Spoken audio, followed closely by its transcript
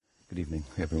Good evening,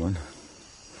 everyone.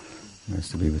 Nice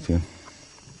to be with you.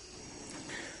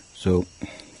 So,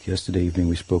 yesterday evening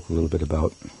we spoke a little bit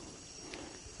about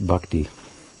Bhakti,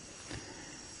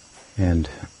 and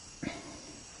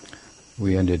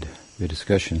we ended the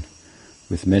discussion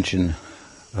with mention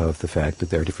of the fact that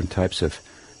there are different types of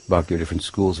Bhakti, or different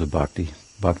schools of Bhakti.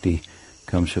 Bhakti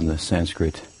comes from the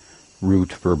Sanskrit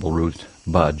verbal root,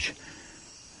 bhaj,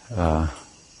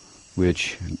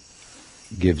 which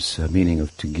gives a meaning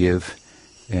of to give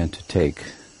and to take.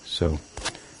 So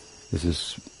this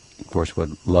is, of course, what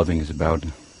loving is about,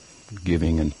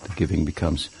 giving, and the giving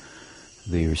becomes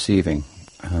the receiving.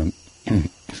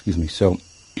 Excuse me. So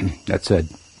that said,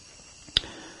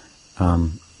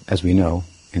 as we know,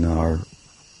 in our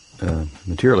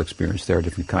material experience, there are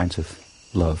different kinds of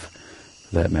love,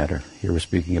 for that matter. Here we're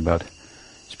speaking about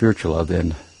spiritual love,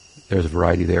 and there's a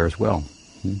variety there as well.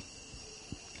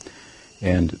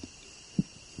 And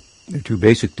there are two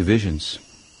basic divisions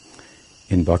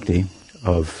in Bhakti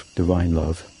of divine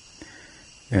love.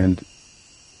 And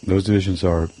those divisions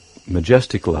are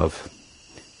majestic love,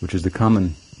 which is the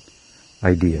common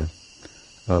idea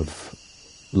of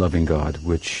loving God,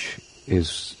 which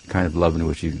is kind of love in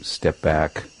which you step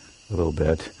back a little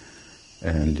bit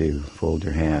and you fold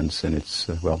your hands, and it's,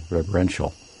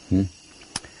 reverential. And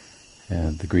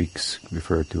the Greeks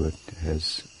refer to it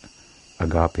as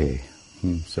agape.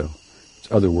 So it's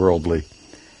otherworldly.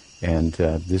 And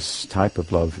this type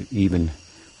of love, even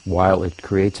while it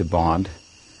creates a bond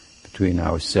between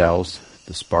ourselves,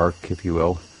 the spark, if you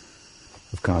will,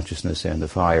 of consciousness and the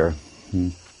fire,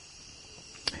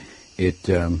 it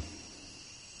at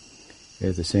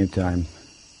the same time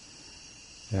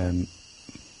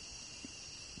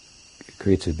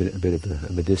creates a bit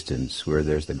of a distance where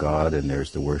there's the God and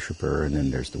there's the worshipper and then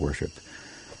there's the worship.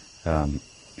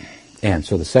 And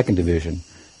so the second division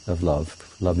of love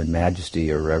in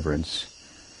majesty or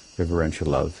reverential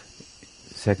love,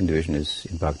 the second division is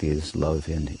in Bhakti is love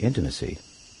in intimacy.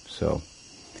 So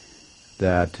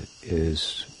that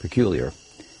is peculiar,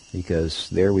 because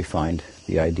there we find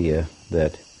the idea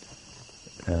that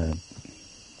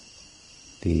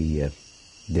the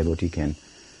devotee can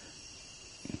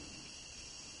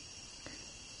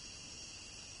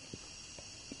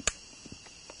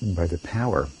by the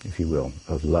power, if you will,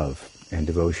 of love and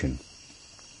devotion,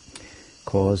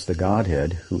 cause the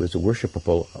Godhead, who is a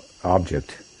worshipable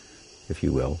object, if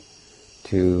you will,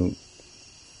 to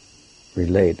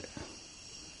relate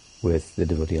with the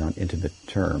devotee on intimate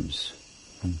terms,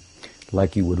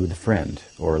 like you would with a friend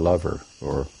or a lover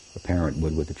or a parent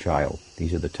would with a child.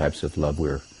 These are the types of love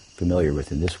we're familiar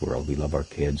with in this world. We love our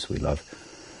kids, we love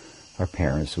our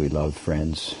parents, we love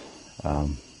friends,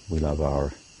 we love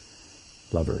our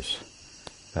lovers,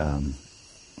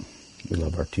 we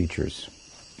love our teachers.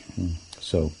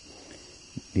 So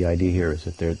the idea here is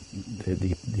that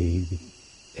the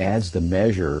adds the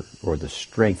measure or the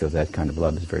strength of that kind of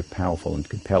love is very powerful and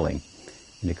compelling,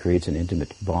 and it creates an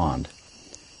intimate bond.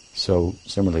 So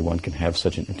similarly, one can have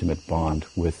such an intimate bond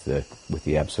with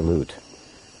the Absolute.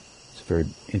 It's a very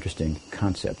interesting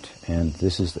concept, and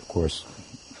this is, of course,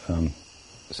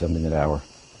 something that our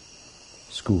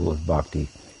school of Bhakti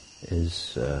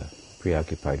is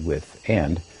preoccupied with.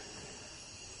 And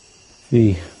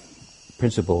the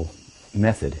principal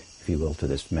method, if you will, to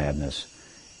this madness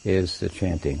is the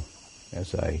chanting,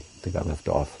 as I think I left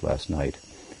off last night.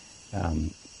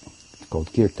 It's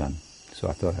called kirtan. So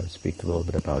I thought I would speak a little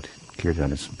bit about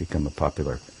kirtan. It's become a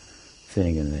popular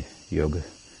thing in the yoga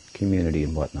community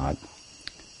and whatnot.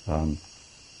 And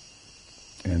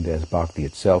as Bhakti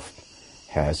itself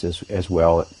has as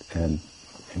well, and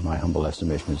in my humble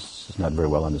estimation, is not very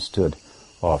well understood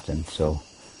often. So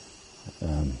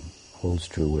holds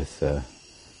true with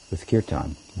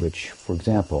kirtan, which, for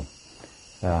example,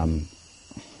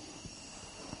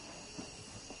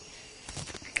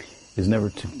 is never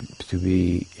to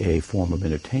be a form of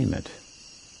entertainment,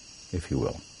 if you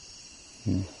will.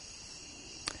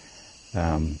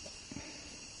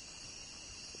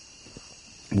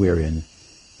 Wherein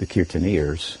the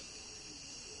kirtaniers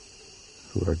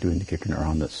who are doing the kirtan are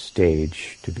on the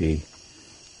stage to be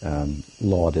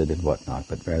lauded and whatnot,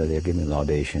 but rather they're giving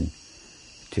laudation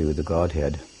to the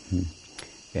Godhead,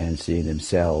 and seeing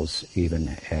themselves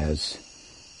even as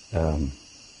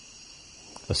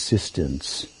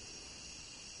assistants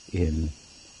in,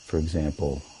 for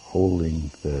example,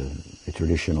 holding the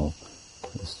traditional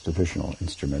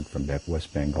instrument from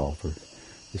West Bengal for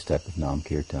this type of Nam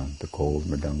Kirtan, the cold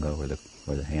mridanga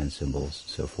or the hand cymbals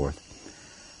and so forth.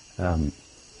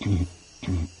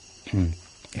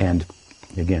 And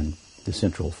again, the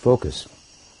central focus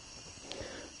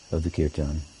of the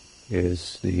kirtan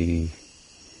is the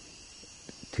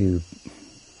to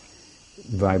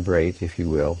vibrate, if you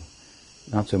will,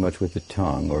 not so much with the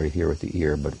tongue or here with the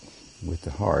ear, but with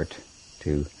the heart,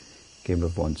 to give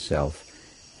of oneself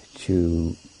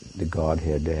to the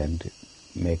Godhead and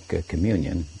make a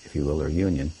communion, if you will, or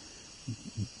union,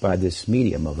 by this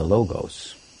medium of the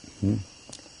Logos. The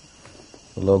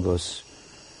Logos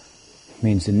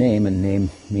means a name, and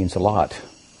name means a lot.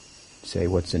 Say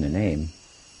what's in a name,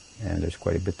 and there's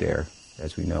quite a bit there.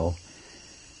 As we know,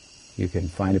 you can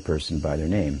find a person by their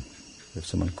name. If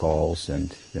someone calls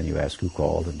and then you ask who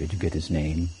called and did you get his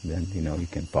name, then you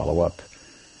can follow up.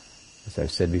 As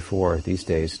I've said before, these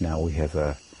days now we have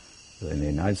in the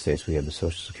United States we have the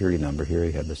Social Security number. Here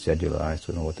you have the cedula. I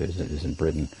don't know what it is in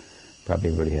Britain. Probably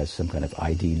everybody has some kind of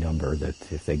ID number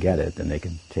that if they get it, then they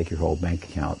can take your whole bank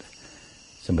account.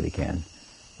 Somebody can.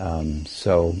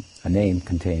 So a name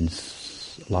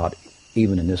contains a lot,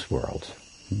 even in this world.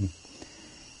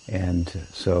 And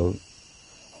so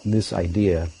this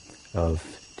idea of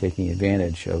taking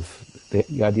advantage of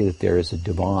the idea that there is a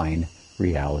divine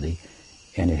reality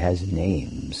and it has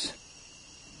names.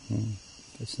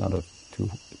 It's not too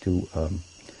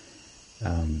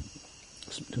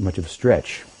much of a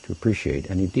stretch to appreciate.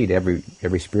 And indeed, every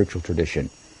spiritual tradition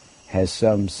has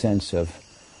some sense of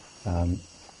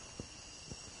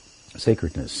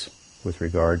sacredness with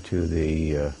regard to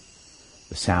the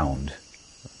sound,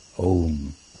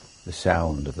 Om, the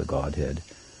sound of the Godhead.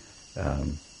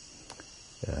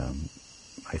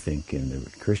 I think in the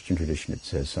Christian tradition it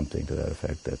says something to that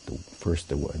effect, that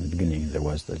in the beginning there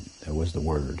was the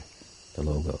Word, the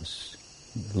Logos.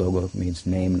 Logos means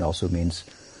name and also means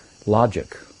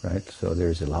logic, right? So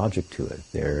there's a logic to it.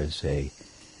 There is a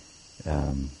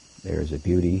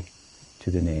beauty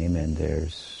to the name, and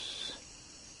there's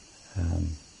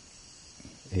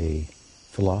a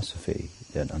philosophy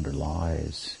that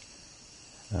underlies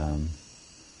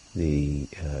the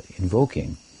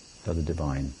invoking of the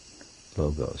divine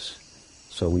Logos.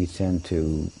 So we tend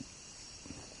to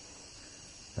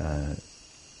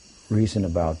reason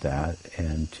about that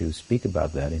and to speak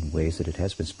about that in ways that it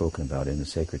has been spoken about in the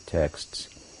sacred texts,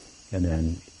 and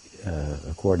then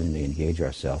accordingly engage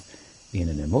ourselves in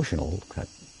an emotional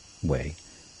way.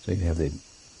 So you have the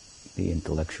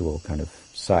intellectual kind of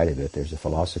side of it. There's a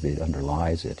philosophy that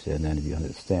underlies it, and then if you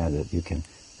understand it, you can,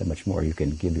 that much more you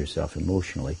can give yourself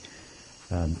emotionally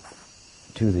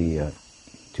to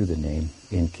the name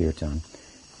in kirtan,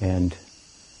 and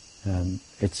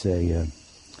it's a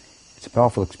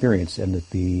powerful experience. And that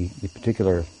the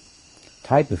particular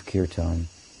type of kirtan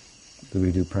that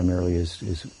we do primarily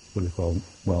is what we call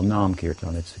Nam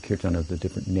kirtan. It's the kirtan of the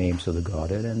different names of the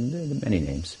Godhead, and there are many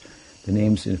names. The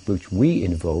names in which we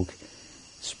invoke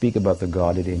speak about the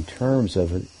Godhead in terms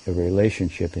of a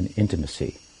relationship and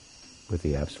intimacy with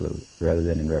the Absolute, rather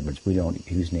than in reverence. We don't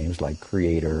use names like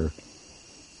Creator,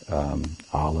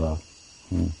 Allah,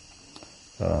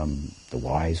 the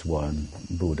Wise One,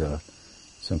 Buddha,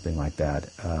 something like that.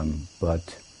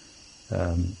 But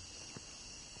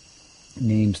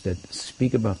names that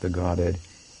speak about the Godhead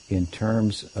in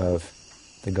terms of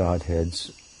the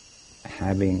Godhead's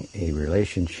having a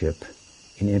relationship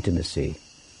in intimacy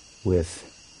with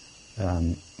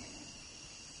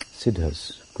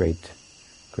siddhas, great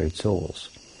souls.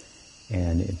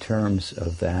 And in terms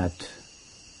of that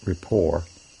rapport,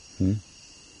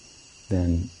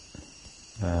 then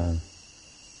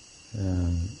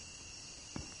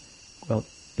well,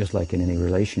 just like in any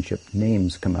relationship,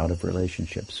 names come out of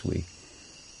relationships.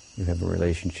 You have a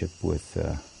relationship with,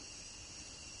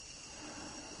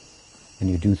 and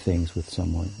you do things with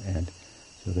someone, and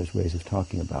so there's ways of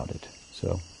talking about it.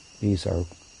 So these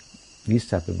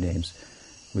type of names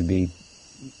would be,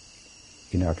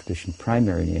 in our tradition,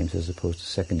 primary names as opposed to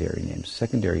secondary names.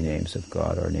 Secondary names of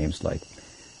God are names like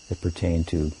that pertain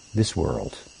to this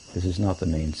world. This is not the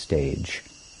main stage.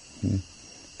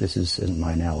 This is, in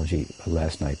my analogy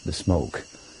last night, the smoke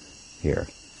here.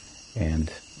 And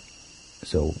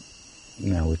so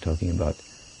now we're talking about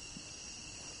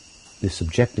the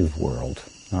subjective world,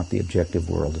 not the objective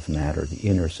world of matter, the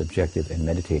inner subjective and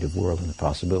meditative world and the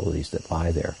possibilities that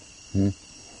lie there, and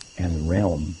the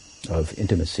realm of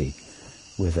intimacy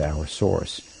with our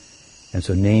source. And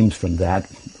so names from that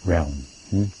realm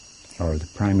are the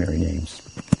primary names,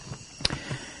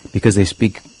 because they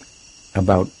speak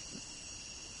about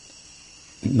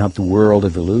not the world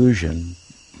of illusion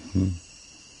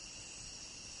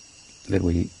that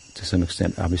we, to some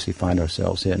extent, obviously find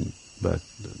ourselves in, but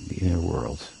the inner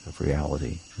world of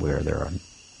reality, where there are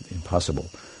impossible.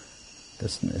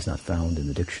 That's not found in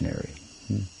the dictionary.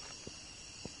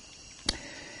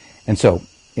 And so,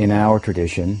 in our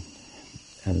tradition,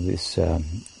 this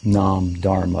Nam,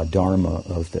 Dharma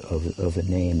of the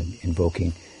name,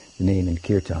 invoking the name in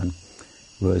Kirtan,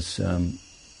 was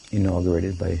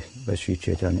inaugurated by Sri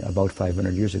Chaitanya about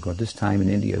 500 years ago. At this time in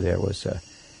India there was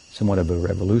somewhat of a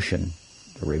revolution,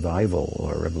 a revival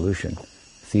or a revolution,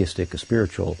 theistic, a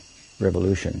spiritual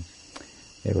revolution.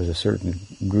 There was a certain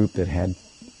group that had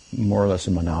more or less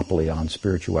a monopoly on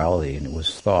spirituality, and it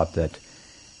was thought that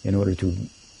in order to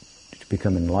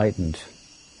become enlightened,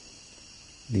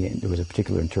 there was a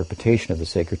particular interpretation of the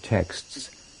sacred texts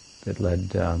that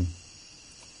led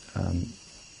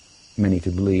many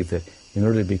to believe that in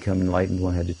order to become enlightened,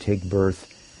 one had to take birth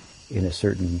in a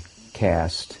certain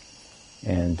caste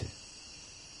and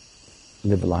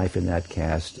live a life in that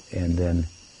caste, and then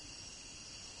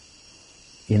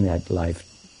in that life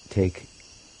take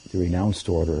the renounced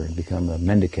order and become a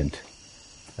mendicant,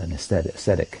 an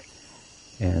ascetic,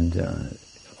 and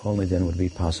only then would it be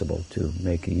possible to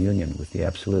make a union with the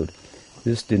Absolute.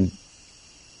 This didn't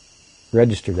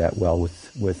register that well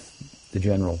with the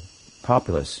general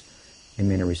populace in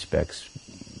many respects,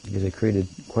 because it created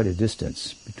quite a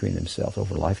distance between themselves,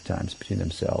 over lifetimes between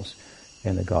themselves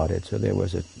and the Godhead. So there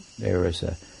was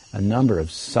a number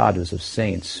of sadhus, of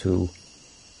saints, who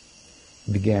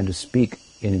began to speak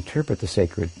and interpret the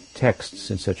sacred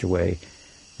texts in such a way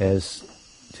as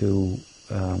to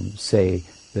say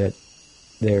that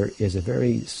there is a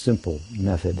very simple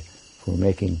method for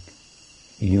making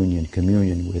union,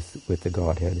 communion with the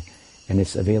Godhead, and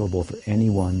it's available for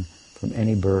anyone, from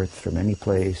any birth, from any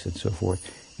place, and so forth,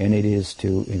 and it is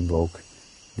to invoke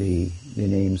the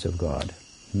names of God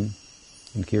in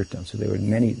Kirtan. So there were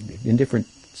many, in different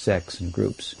sects and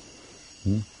groups.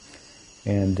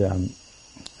 And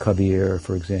Kabir,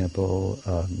 for example,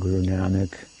 Guru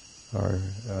Nanak, are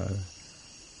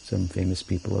some famous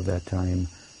people of that time,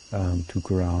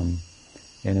 Tukaram,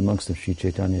 and amongst them Sri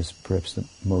Chaitanya is perhaps the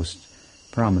most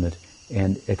prominent,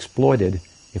 and exploited,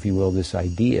 if you will, this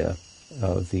idea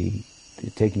of the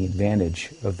taking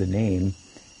advantage of the name,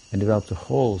 and developed a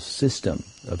whole system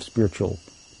of spiritual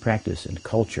practice and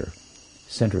culture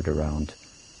centered around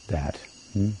that.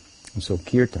 And so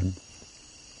Kirtan,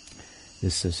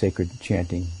 this sacred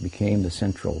chanting, became the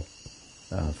central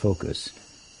focus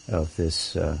of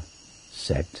this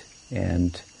sect,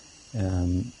 and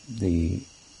the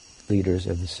leaders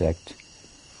of the sect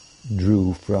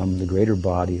drew from the greater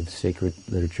body of sacred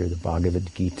literature, the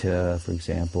Bhagavad Gita, for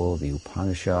example, the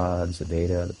Upanishads, the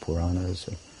Veda, the Puranas,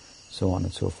 so on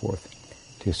and so forth,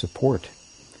 to support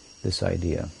this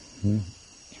idea. And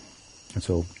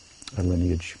so a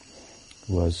lineage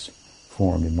was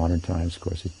formed in modern times. Of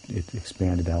course, it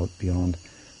expanded out beyond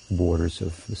the borders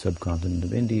of the subcontinent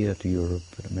of India to Europe,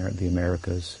 the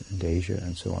Americas, and Asia,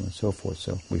 and so on and so forth.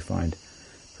 So we find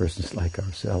persons like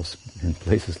ourselves in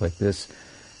places like this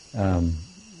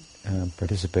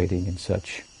participating in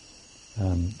such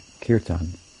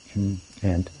kirtan.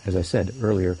 And as I said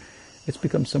earlier, it's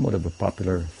become somewhat of a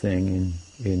popular thing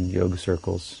in yoga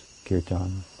circles,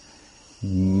 kirtan,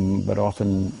 but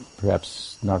often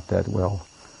perhaps not that well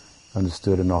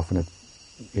understood, and often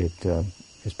it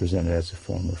is presented as a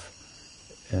form of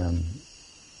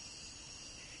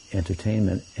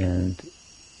entertainment and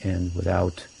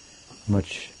without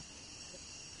much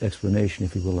explanation,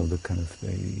 if you will, of the kind of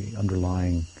the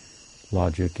underlying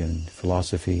logic and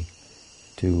philosophy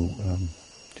to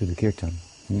the kirtan.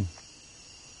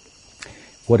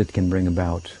 What it can bring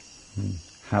about,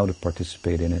 how to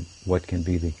participate in it, what can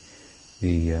be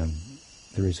the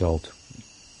result.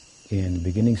 In the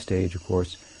beginning stage, of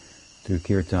course, through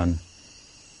kirtan,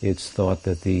 it's thought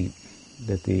that the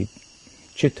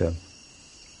chitta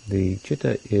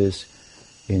is,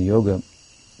 in yoga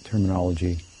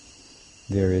terminology,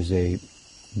 there is a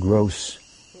gross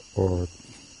or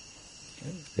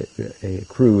a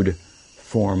crude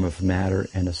form of matter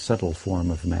and a subtle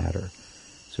form of matter.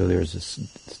 So there's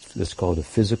this called a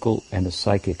physical and a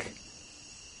psychic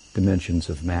dimensions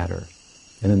of matter.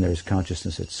 And then there's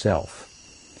consciousness itself.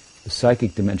 The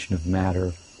psychic dimension of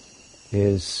matter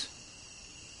is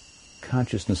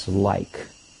consciousness-like,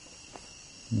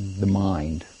 the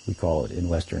mind, we call it in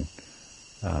Western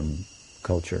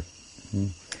culture.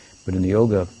 But in the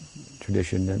yoga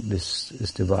tradition, this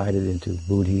is divided into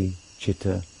buddhi,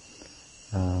 chitta,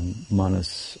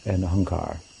 manas, and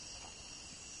ahankar.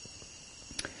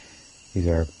 These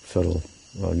are subtle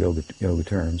yoga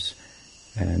terms.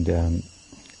 And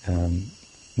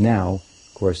now,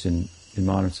 of course, in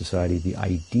modern society, the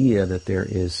idea that there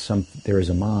is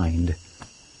a mind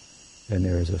and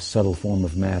there is a subtle form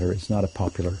of matter is not a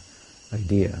popular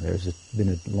idea. There's been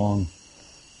a long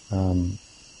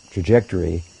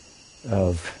trajectory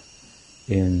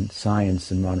in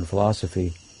science and modern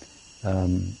philosophy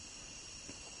of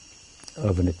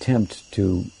an attempt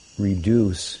to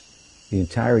reduce the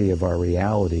entirety of our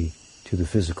reality to the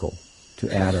physical, to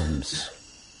atoms,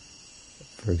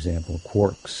 for example,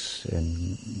 quarks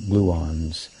and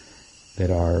gluons that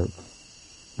are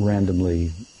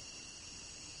randomly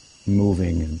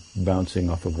moving and bouncing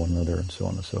off of one another and so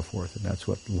on and so forth. And that's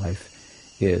what life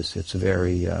is. It's a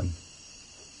very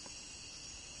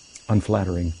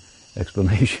unflattering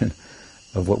explanation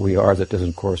of what we are that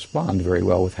doesn't correspond very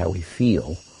well with how we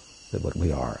feel that what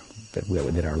we are,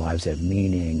 that our lives have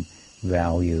meaning,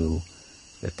 value,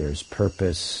 that there's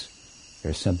purpose,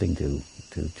 there's something to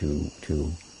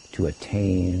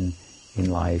attain in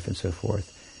life and so forth.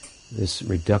 This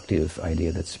reductive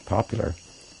idea that's popular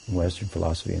in Western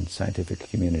philosophy and scientific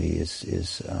community is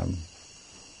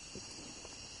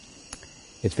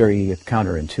it's very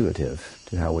counterintuitive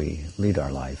to how we lead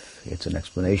our life. It's an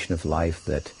explanation of life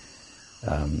that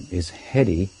is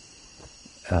heady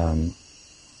and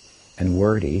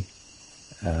wordy,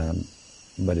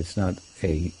 but it's not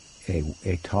a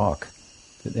talk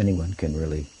that anyone can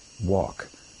really walk.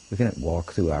 We cannot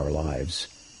walk through our lives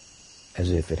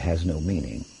as if it has no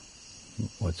meaning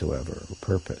whatsoever, or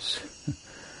purpose.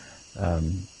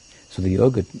 So the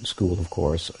yoga school, of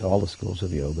course, all the schools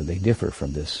of yoga, they differ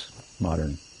from this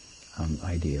modern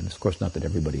idea. And of course, not that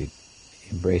everybody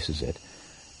embraces it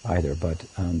either, but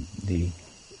the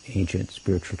ancient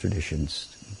spiritual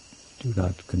traditions do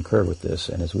not concur with this.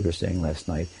 And as we were saying last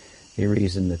night, the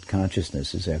reason that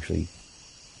consciousness is actually,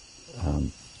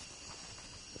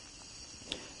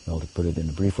 well, to put it in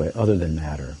a brief way, other than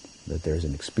matter, that there's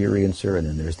an experiencer and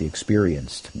then there's the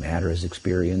experienced. Matter is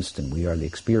experienced and we are the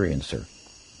experiencer.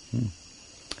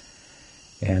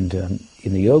 And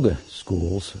in the yoga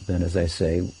schools, then, as I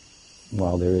say,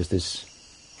 while there is this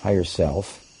higher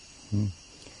self,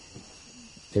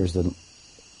 there's the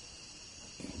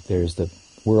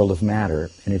world of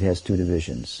matter, and it has two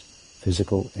divisions,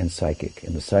 physical and psychic.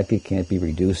 And the psychic can't be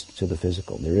reduced to the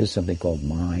physical. There is something called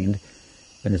mind,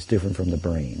 and it's different from the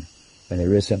brain. And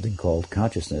there is something called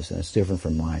consciousness, and it's different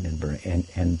from mind and brain,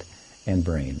 and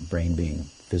brain. Brain being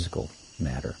physical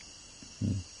matter,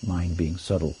 mind being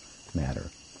subtle matter.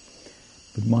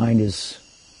 But mind is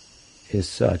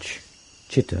such,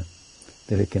 chitta,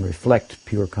 that it can reflect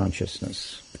pure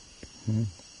consciousness.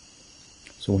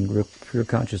 So when pure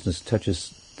consciousness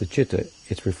touches the chitta,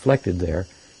 it's reflected there,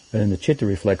 and then the chitta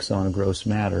reflects on gross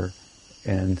matter,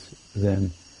 and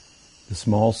then the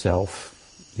small self,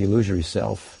 the illusory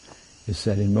self, is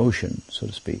set in motion, so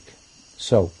to speak.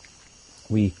 So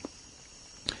in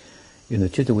the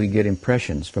chitta we get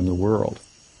impressions from the world,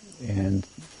 and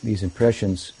these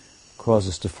impressions cause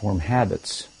us to form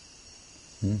habits.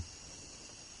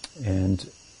 And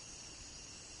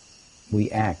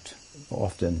we act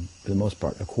often, for the most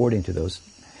part, according to those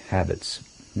habits.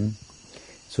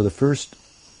 So the first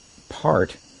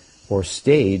part or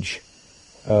stage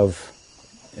of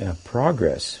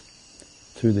progress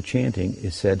through the chanting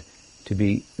is said to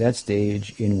be that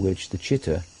stage in which the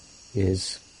chitta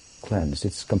is cleansed.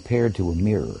 It's compared to a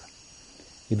mirror.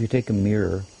 If you take a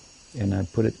mirror and I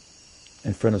put it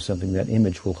in front of something, that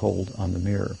image will hold on the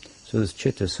mirror. So this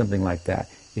chitta is something like that.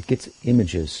 It gets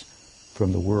images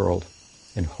from the world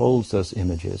and holds those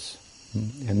images,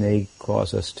 and they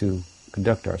cause us to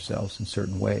conduct ourselves in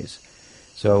certain ways.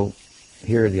 So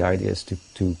here the idea is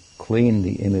to clean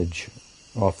the image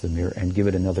off the mirror and give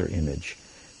it another image.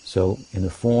 So in the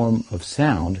form of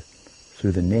sound,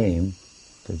 through the name,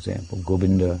 for example,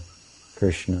 Govinda,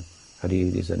 Krishna, Hari,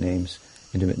 these are names,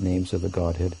 intimate names of the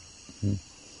Godhead.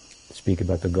 Speak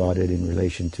about the Godhead in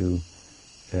relation to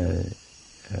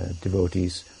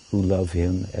devotees who love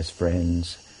him as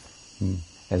friends,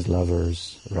 as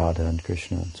lovers, Radha and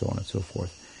Krishna, and so on and so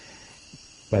forth.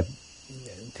 By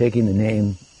taking the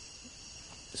name,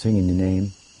 singing the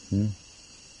name,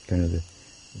 kind of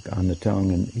on the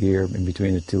tongue and ear, in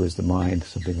between the two is the mind,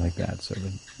 something like that. So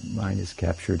the mind is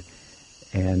captured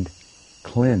and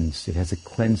cleansed. It has a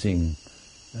cleansing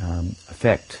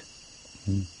effect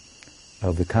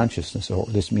of the consciousness, or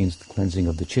this means the cleansing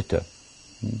of the chitta.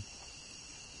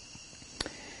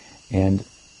 And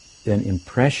then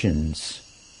impressions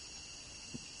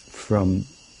from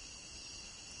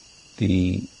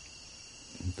the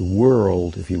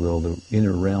world, if you will, the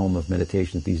inner realm of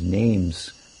meditation that these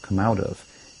names come out of,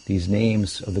 these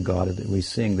names of the Godhead that we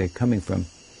sing, they're coming from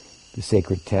the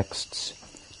sacred texts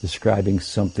describing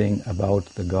something about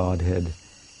the Godhead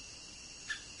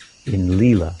in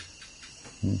Leela.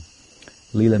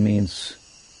 Leela means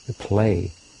the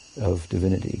play of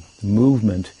divinity, the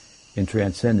movement in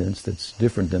transcendence that's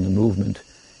different than the movement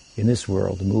in this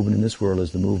world. The movement in this world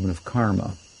is the movement of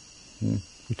karma.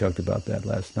 We talked about that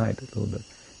last night a little bit.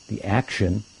 The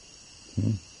action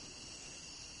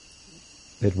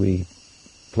that we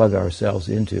plug ourselves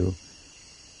into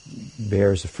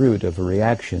bears the fruit of a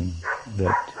reaction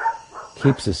that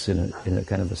keeps us in a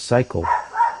kind of a cycle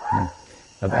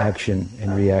of action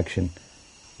and reaction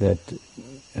that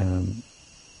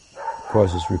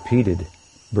causes repeated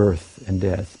birth and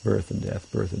death, birth and death,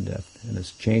 birth and death, and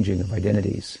this changing of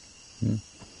identities.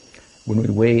 When we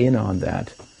weigh in on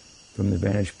that from the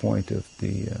vantage point of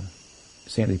the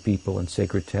saintly people and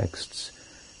sacred texts,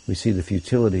 we see the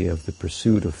futility of the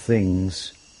pursuit of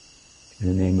things in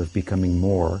the name of becoming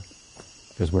more,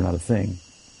 because we're not a thing.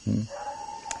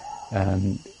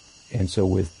 And so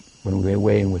when we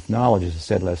weigh in with knowledge, as I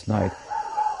said last night,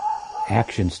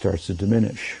 action starts to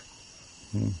diminish.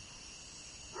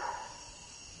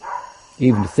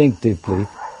 Even to think deeply,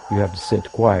 you have to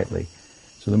sit quietly.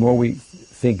 So the more we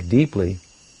think deeply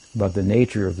about the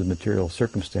nature of the material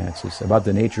circumstances, about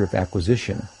the nature of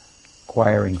acquisition,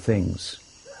 acquiring things,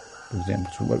 for example,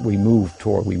 so what we move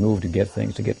toward. We move to get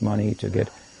things, to get money, to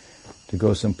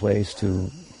go someplace,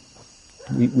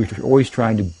 we're always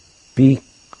trying to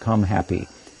become happy,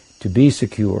 to be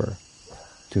secure,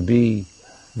 to be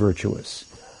virtuous,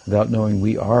 without knowing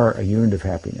we are a unit of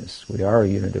happiness, we are a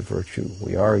unit of virtue,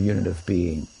 we are a unit of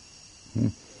being.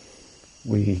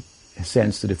 We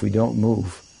sense that if we don't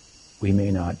move, we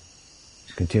may not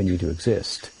continue to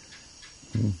exist.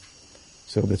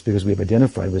 So that's because we've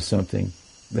identified with something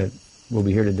that will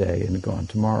be here today and gone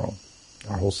tomorrow.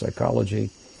 Our whole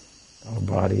psychology, our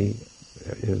body,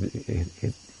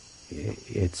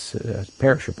 it's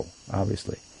perishable,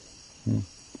 obviously.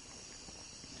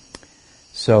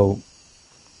 So,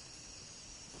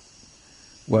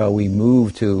 while we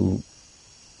move to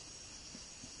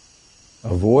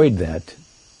avoid that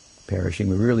perishing,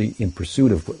 we're really in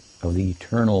pursuit of the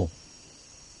eternal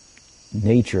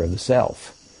nature of the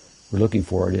self. We're looking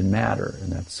for it in matter,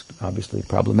 and that's obviously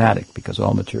problematic because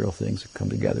all material things come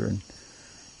together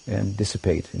and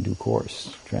dissipate in due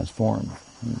course, transform.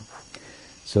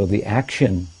 So the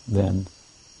action then,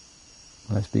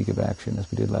 when I speak of action, as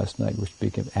we did last night, we're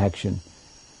speaking of action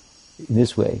in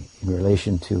this way, in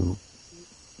relation to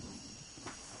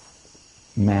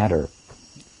matter,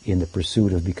 in the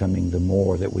pursuit of becoming the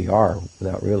more that we are,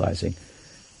 without realizing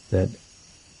that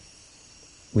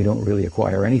we don't really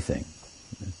acquire anything,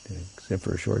 except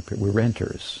for a short period. We're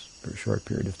renters for a short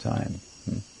period of time.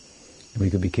 And we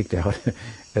could be kicked out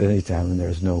at any time, and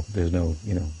there's no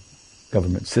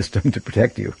government system to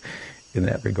protect you in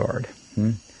that regard.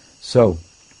 So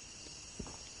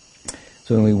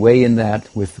when we weigh in that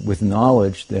with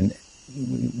knowledge, then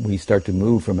we start to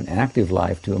move from an active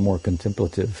life to a more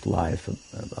contemplative life,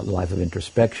 a life of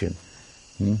introspection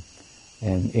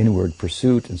and inward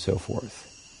pursuit and so forth.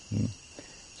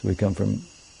 So we come from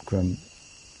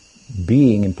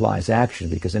being implies action,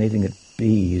 because anything that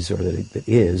bees or that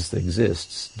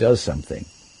exists, does something.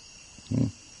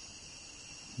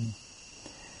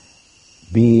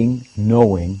 Being,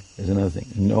 knowing is another thing.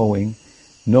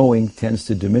 Knowing tends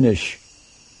to diminish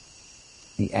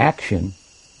the action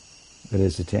that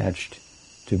is attached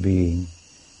to being,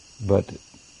 but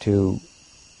to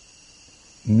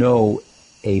know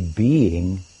a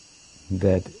being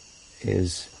that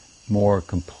is more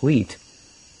complete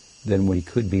than we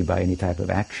could be by any type of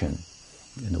action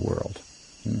in the world.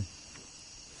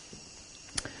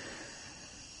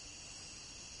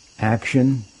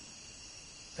 Action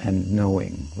and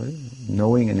knowing.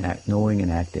 Knowing and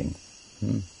acting.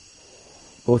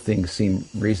 Both things seem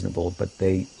reasonable, but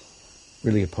they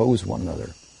really oppose one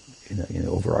another in an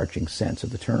overarching sense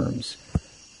of the terms.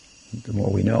 The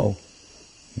more we know,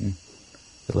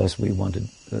 the less we want to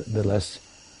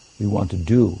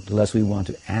do, the less we want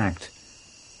to act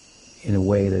in a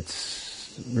way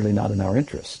that's really not in our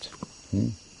interest.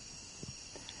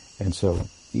 And so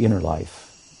the inner life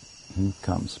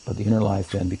comes, but the inner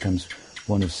life then becomes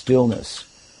one of stillness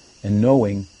and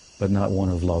knowing, but not one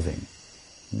of loving.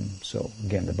 So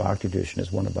again, the Bhakti tradition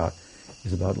is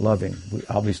about loving.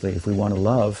 Obviously, if we want to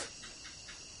love,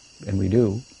 and we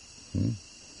do,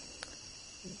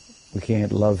 we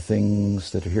can't love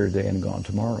things that are here today and gone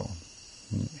tomorrow,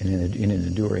 in an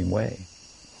enduring way.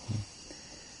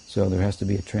 So there has to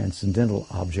be a transcendental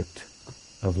object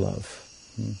of love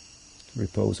to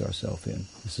repose ourselves in.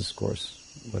 This is, of course,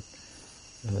 what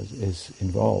is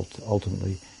involved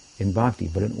ultimately in bhakti.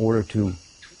 But in order to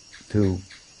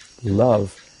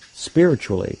love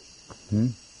spiritually,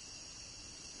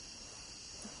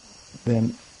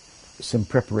 then some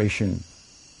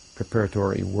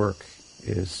preparatory work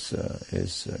is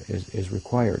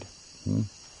required.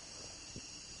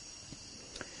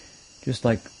 Just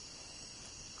like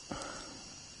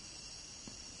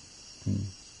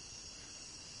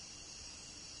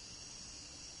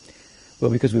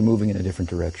Well, because we're moving in a different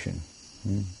direction.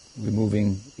 We're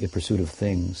moving in pursuit of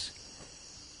things.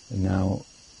 And now,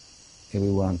 if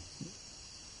we want,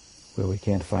 where we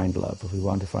can't find love, if we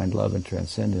want to find love and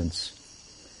transcendence,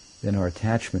 then our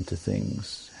attachment to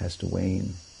things has to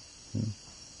wane.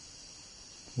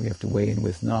 We have to wane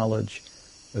with knowledge,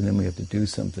 and then we have to do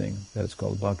something that is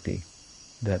called bhakti,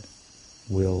 that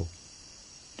will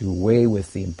do away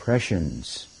with the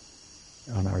impressions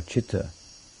on our citta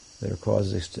that are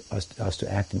causing us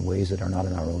to act in ways that are not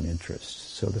in our own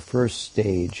interest. So the first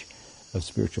stage of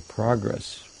spiritual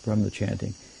progress from the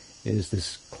chanting is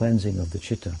this cleansing of the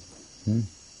citta.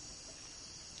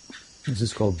 This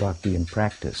is called bhakti in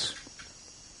practice.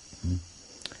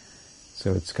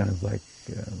 So it's kind of like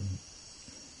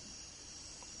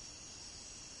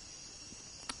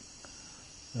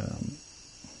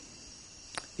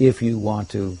if you want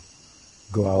to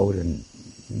go out and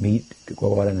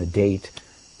go out on a date,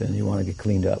 then you want to get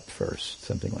cleaned up first,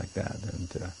 something like that, and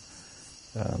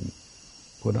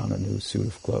put on a new suit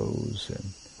of clothes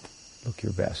and look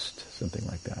your best, something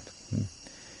like that.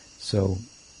 So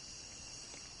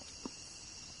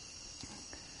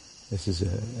this is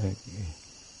an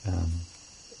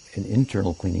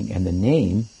internal cleaning, and the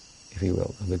name, if you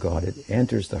will, of the God, it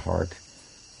enters the heart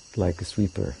like a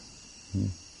sweeper.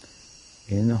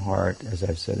 In the heart, as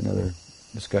I've said in other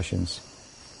discussions,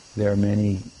 there are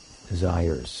many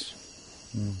desires.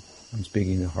 I'm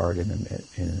speaking the heart in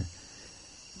a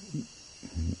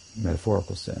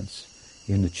metaphorical sense.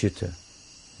 In the citta,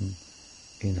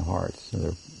 in the heart,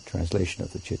 another translation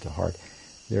of the citta, heart,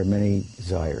 there are many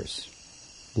desires.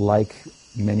 Like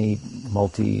many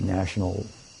multinational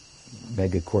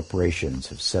mega corporations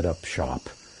have set up shop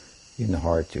in the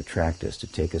heart to attract us, to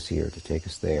take us here, to take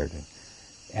us there, to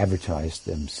advertise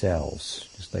themselves.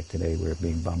 Just like today we're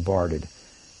being bombarded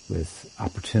with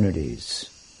opportunities.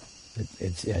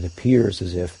 It appears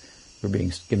as if we're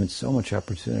being given so much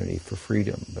opportunity for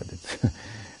freedom, but it's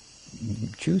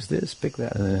choose this, pick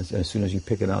that, and then as soon as you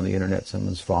pick it on the internet,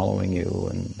 someone's following you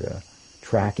and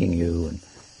tracking you and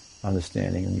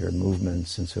understanding your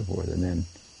movements and so forth, and then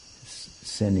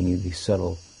sending you these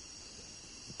subtle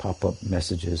pop-up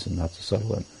messages, and not so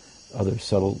subtle, and other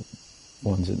subtle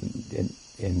ones,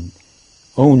 in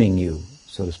owning you,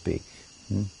 so to speak.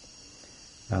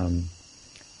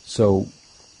 So,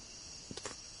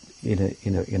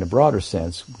 in a broader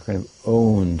sense, we're kind of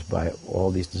owned by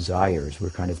all these desires. We're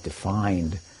kind of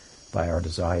defined by our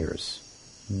desires.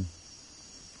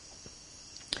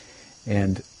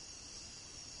 And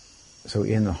so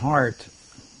in the heart,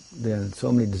 then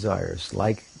so many desires,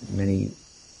 like many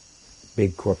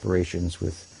big corporations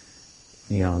with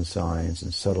neon signs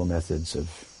and subtle methods of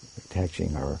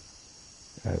attaching our,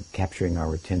 capturing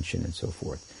our attention and so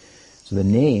forth. So the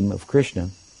name of Krishna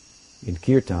in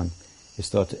Kirtan is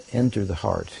thought to enter the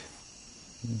heart,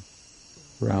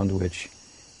 around which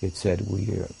it said we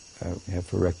have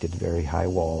erected very high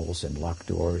walls and locked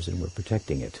doors and we're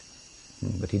protecting it.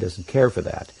 But he doesn't care for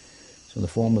that. So in the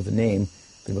form of the name,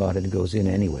 the Godhead goes in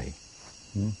anyway.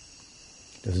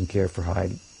 Doesn't care for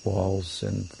high walls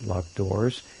and locked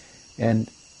doors, and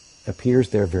appears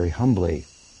there very humbly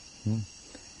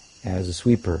as a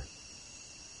sweeper.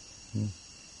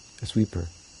 A sweeper.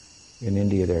 In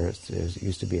India there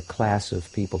used to be a class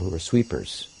of people who were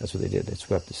sweepers. That's what they did. They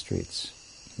swept the streets.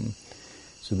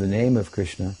 So the name of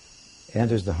Krishna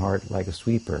enters the heart like a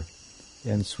sweeper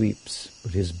and sweeps.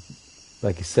 But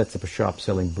like he sets up a shop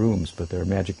selling brooms, but they're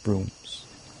magic brooms.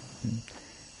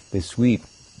 They sweep.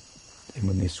 And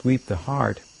when they sweep the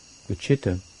heart, the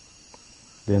citta,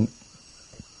 then,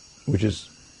 which is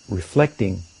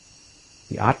reflecting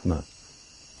the Atma,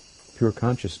 pure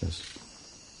consciousness,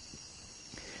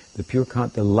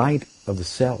 the light of the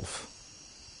self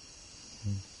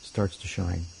starts to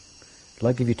shine.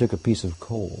 Like if you took a piece of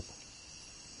coal.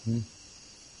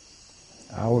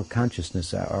 Our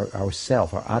consciousness, our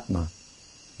self, our Atma,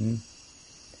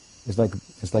 is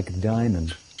like a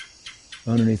diamond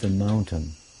underneath a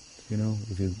mountain. You know,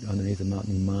 if you underneath a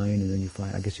mountain you mine, and then you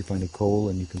find a coal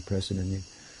and you compress it, and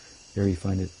there you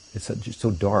find it. It's just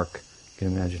so dark. You can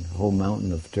imagine a whole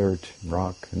mountain of dirt,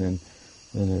 rock, and then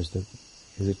there's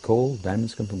is it coal?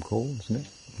 Diamonds come from coal, isn't it?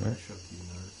 Right?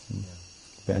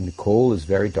 And the coal is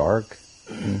very dark,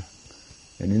 and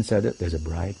inside it there's a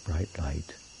bright, bright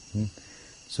light.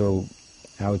 So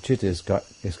our citta is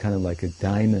kind of like a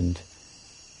diamond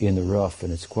in the rough,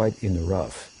 and it's quite in the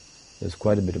rough. There's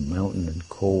quite a bit of mountain and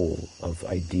coal of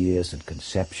ideas and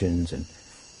conceptions and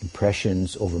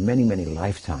impressions over many, many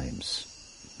lifetimes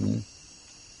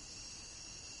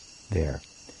there.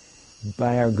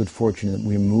 by our good fortune that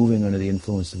we're moving under the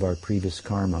influence of our previous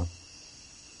karma.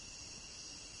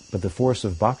 But the force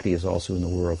of bhakti is also in the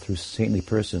world through saintly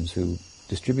persons who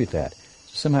distribute that.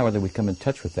 So somehow or other we come in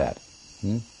touch with that.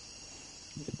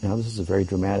 Now this is a very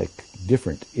dramatic,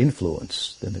 different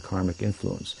influence than the karmic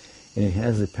influence. And it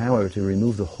has the power to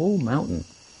remove the whole mountain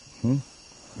and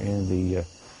the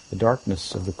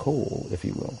darkness of the coal, if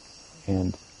you will,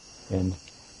 and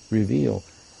reveal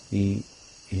the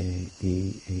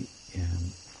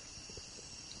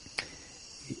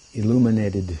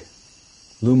illuminated,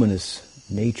 luminous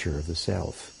nature of the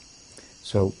self.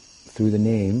 So through the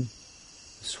name,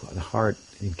 the heart,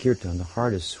 in kirtan, the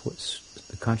heart is,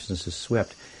 the consciousness is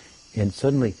swept, and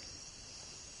suddenly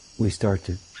we start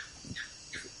to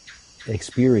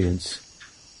experience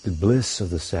the bliss of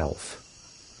the self.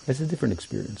 It's a different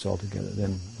experience altogether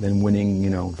than winning,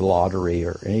 the lottery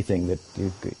or anything that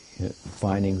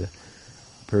finding the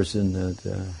person that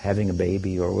having a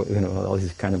baby or all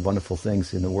these kind of wonderful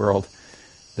things in the world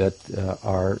that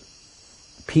are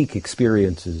peak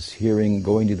experiences.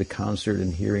 Going to the concert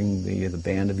and hearing the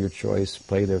band of your choice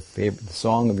play their favorite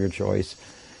song of your choice.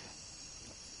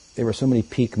 There were so many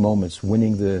peak moments.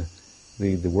 Winning the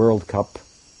World Cup,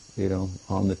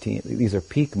 on the team. These are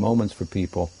peak moments for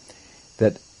people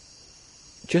that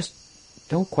just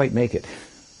don't quite make it.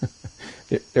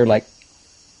 they're like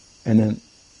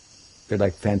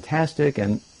fantastic,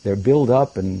 and they're built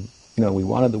up, and we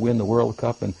wanted to win the World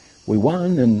Cup, and we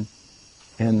won,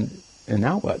 and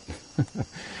now what?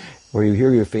 Where you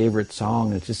hear your favorite song,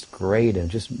 and it's just great, and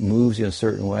it just moves you in a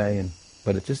certain way,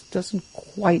 but it just doesn't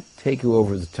quite take you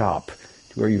over the top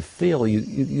to where you feel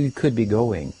you could be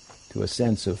going to a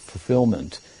sense of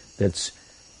fulfillment that's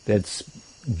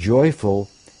joyful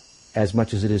as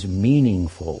much as it is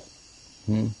meaningful,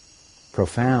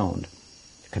 profound,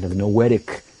 kind of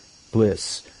noetic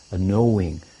bliss, a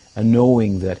knowing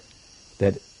that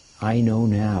I know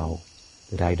now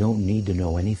that I don't need to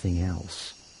know anything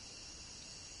else.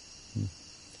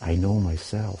 I know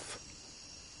myself.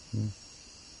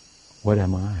 What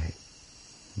am I?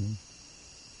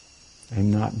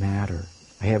 I'm not matter.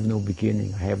 I have no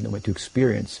beginning. I have no way to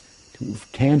experience, to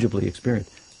tangibly experience.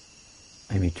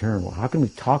 I'm eternal. How can we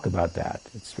talk about that?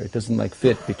 It doesn't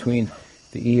fit between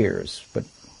the ears, but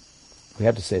we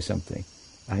have to say something.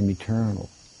 I'm eternal.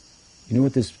 You know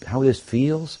how this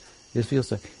feels? This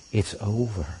feels like it's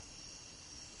over.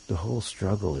 The whole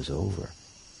struggle is over.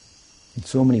 In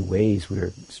so many ways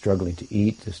we're struggling to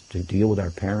eat, to deal with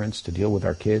our parents, to deal with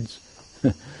our kids.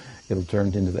 It'll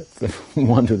turn into that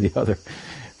one to the other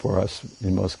for us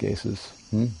in most cases.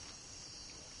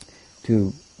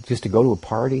 To go to a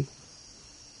party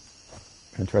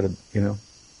and try to,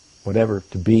 whatever,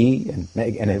 to be and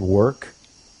at work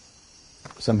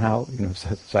somehow,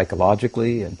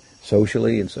 psychologically and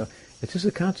socially, and so it's just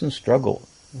a constant struggle,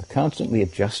 constantly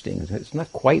adjusting. It's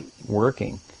not quite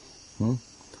working. And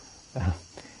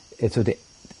so the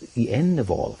end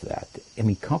of all of that,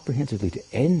 comprehensively to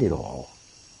end it all,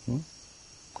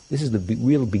 this is the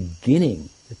real beginning,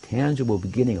 the tangible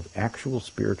beginning of actual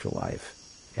spiritual life,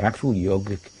 actual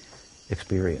yogic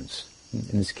experience.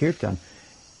 In this kirtan,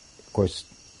 of course,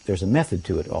 there's a method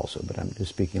to it also, but I'm just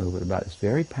speaking a little bit about it. It's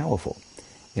very powerful.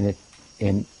 And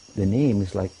the name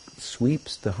is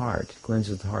sweeps the heart,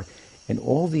 cleanses the heart. And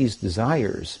all these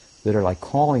desires that are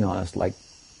calling on us,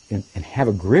 and have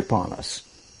a grip on us,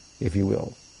 if you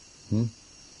will.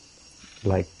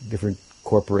 Like different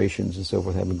corporations and so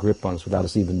forth have a grip on us without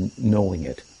us even knowing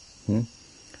it.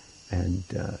 And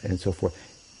so forth.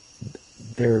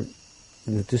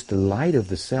 Just the light of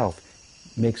the self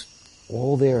makes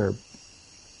all their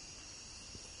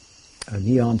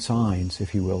neon signs,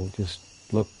 if you will, just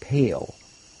look pale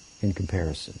in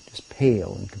comparison. Just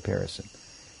pale in comparison.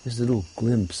 This is a little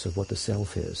glimpse of what the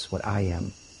self is, what I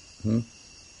am.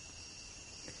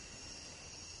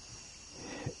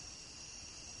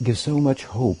 Gives so much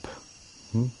hope.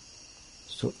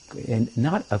 So, and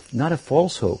not a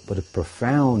false hope, but a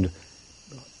profound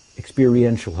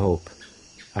experiential hope.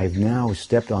 I've now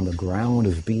stepped on the ground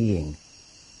of being,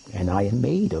 and I am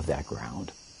made of that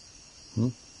ground.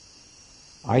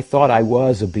 I thought I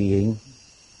was a being,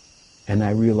 and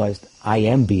I realized I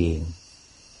am being.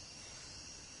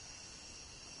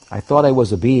 I thought I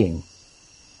was a being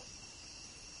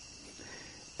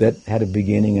that had a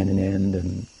beginning and an end,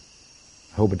 and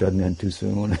I hope it doesn't end too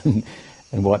soon,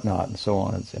 and whatnot, and so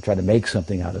on. I try to make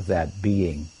something out of that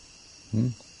being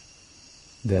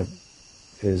that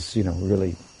is,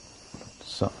 really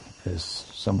is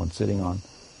someone sitting on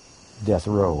death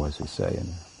row, as we say.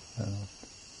 And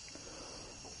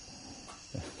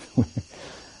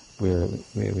we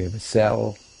have a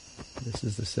cell, This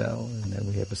is the cell, and then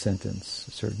we have a sentence,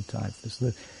 a certain type.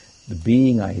 The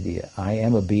being idea, I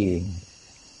am a being,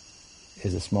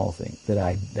 is a small thing. That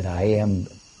I am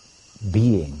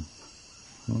being,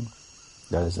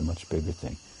 that is a much bigger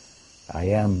thing.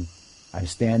 I'm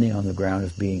standing on the ground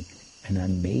of being, and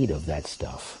I'm made of that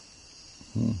stuff.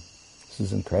 This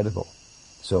is incredible.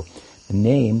 So the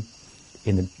name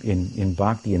in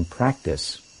Bhakti in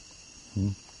practice,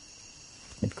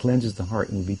 it cleanses the heart,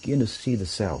 and we begin to see the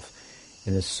self.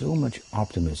 And there's so much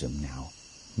optimism now.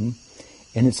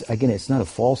 And it's not a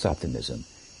false optimism.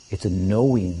 It's a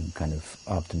knowing kind of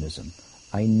optimism.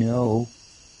 I know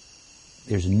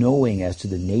there's knowing as to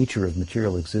the nature of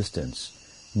material existence.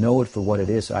 Know it for what it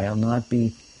is. I'll not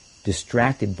be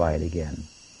distracted by it again.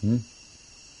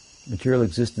 Material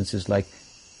existence is like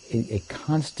a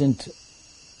constant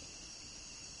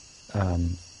a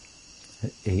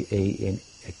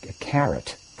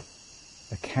carrot,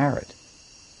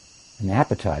 an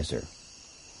appetizer,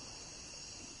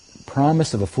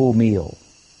 promise of a full meal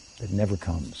that never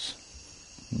comes.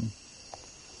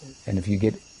 And if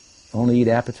you only eat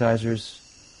appetizers,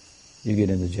 you get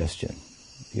indigestion.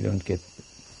 You don't get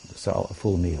a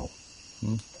full meal.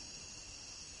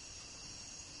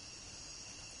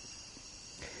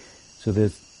 So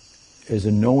there's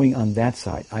a knowing on that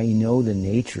side. I know the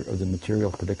nature of the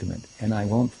material predicament, and I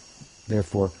won't,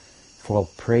 therefore, fall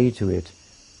prey to it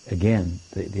again.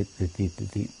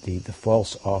 The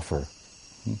false offer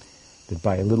that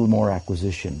by a little more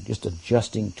acquisition, just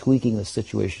adjusting, tweaking the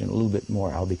situation a little bit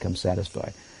more, I'll become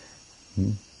satisfied.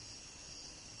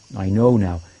 I know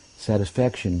now,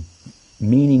 satisfaction,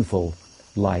 meaningful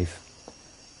life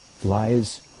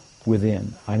lies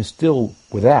within. I'm still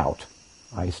without.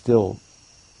 I still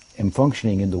am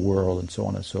functioning in the world, and so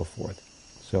on and so forth.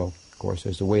 So, of course,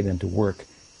 there's a way then to work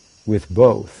with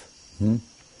both,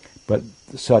 but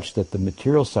such that the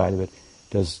material side of it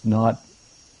does not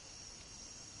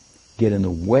get in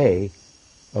the way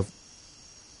of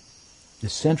the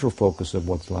central focus of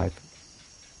one's life,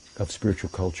 of spiritual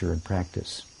culture and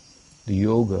practice. The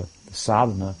yoga, the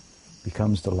sadhana,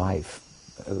 becomes the life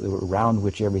around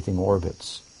which everything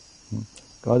orbits.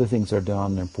 Other things are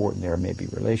done, they're important. There may be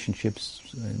relationships,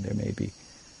 and there may be,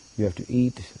 you have to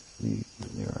eat,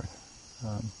 there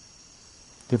are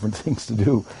different things to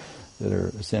do that are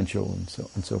essential,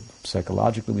 and so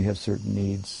psychologically we have certain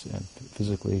needs, and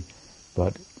physically,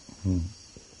 but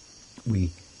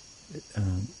we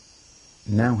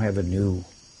now have a new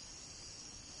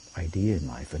idea in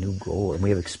life, a new goal, and we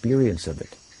have experience of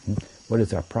it. What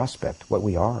is our prospect? What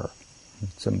we are?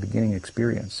 Some beginning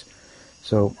experience.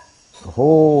 So the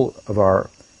whole of our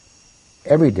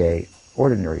everyday,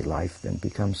 ordinary life then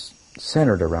becomes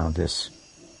centered around this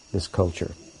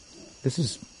culture. This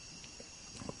is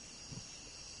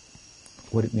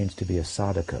what it means to be a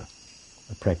sadhaka,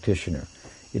 a practitioner.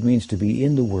 It means to be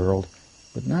in the world,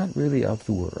 but not really of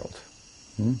the world.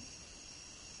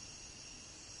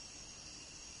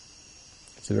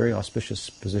 It's a very auspicious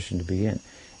position to be in.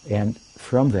 And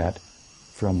from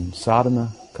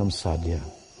sadhana comes sadhya.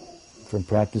 From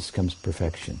practice comes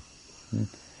perfection.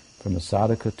 From a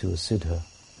sadhaka to a siddha.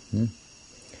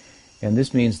 And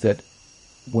this means that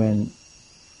when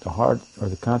the heart or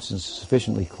the consciousness is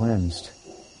sufficiently cleansed,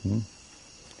 and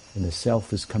the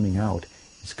self is coming out,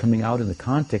 it's coming out in the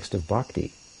context of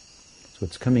bhakti. So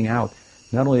it's coming out,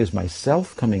 not only is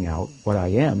myself coming out, what I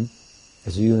am,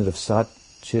 as a unit of sat,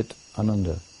 chit,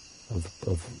 ananda,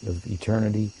 of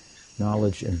eternity,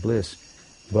 knowledge, and bliss,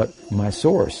 but my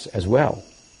source as well.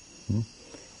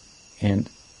 And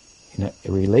in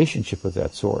a relationship with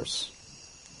that source.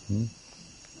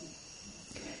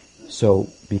 So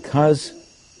because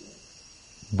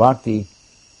bhakti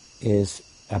is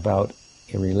about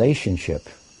a relationship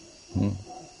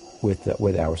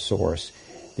with our source,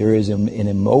 there is an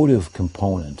emotive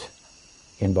component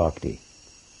in bhakti.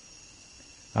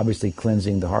 Obviously,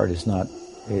 cleansing the heart is not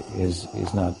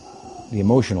the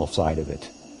emotional side of it.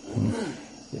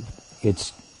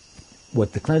 It's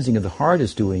what the cleansing of the heart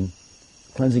is doing,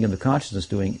 cleansing of the consciousness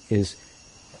doing, is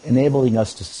enabling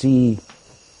us to see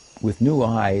with new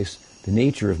eyes the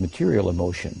nature of material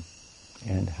emotion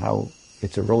and how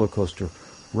it's a roller coaster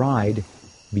ride,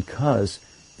 because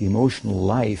the emotional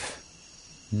life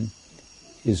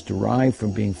is derived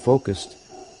from being focused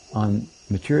on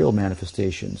material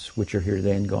manifestations, which are here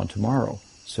today and gone tomorrow.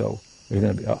 So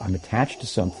I'm attached to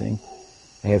something,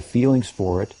 I have feelings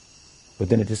for it, but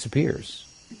then it disappears.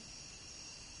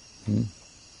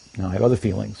 Now I have other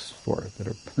feelings for it that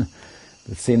are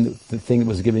the thing that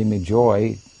was giving me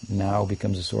joy now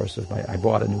becomes a source of I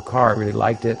bought a new car, I really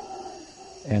liked it,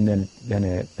 and then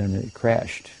it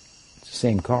crashed. It's the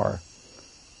same car.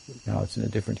 Now it's in a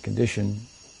different condition,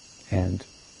 and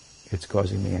it's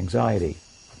causing me anxiety.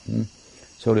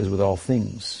 So it is with all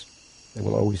things. They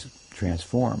will always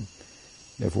transform.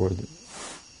 Therefore,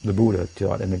 the Buddha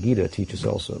taught, and the Gita teaches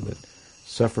also, that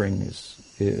suffering is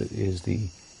the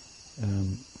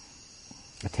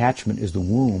attachment is the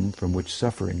womb from which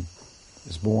suffering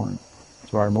is born.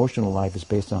 So our emotional life is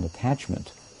based on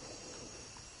attachment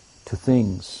to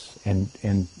things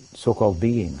and so-called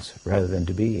beings rather than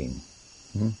to being.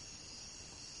 We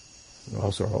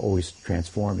also are always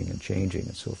transforming and changing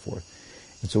and so forth.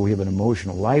 And so we have an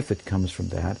emotional life that comes from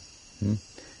that,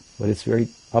 but it's very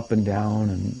up and down,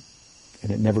 and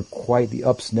it never quite, the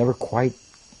ups never quite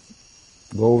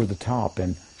go over the top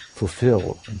and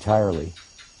fulfill entirely.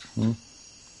 And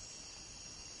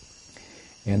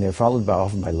they're followed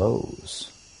often by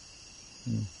lows.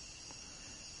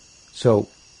 So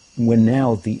when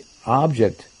now the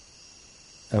object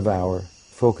of our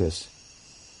focus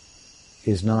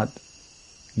is not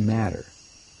matter,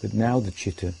 but now the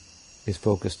citta is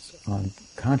focused on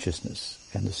consciousness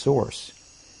and the source.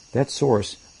 That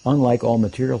source, unlike all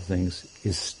material things,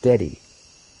 is steady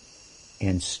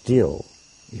and still,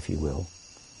 if you will,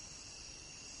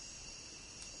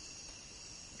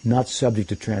 not subject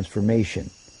to transformation,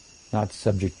 not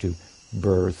subject to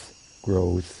birth,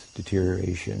 growth,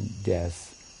 deterioration, death,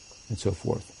 and so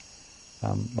forth,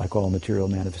 like all material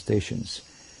manifestations.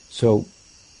 So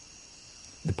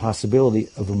the possibility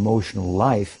of emotional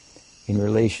life in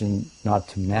relation not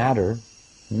to matter,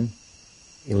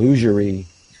 illusory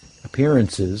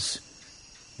appearances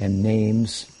and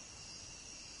names,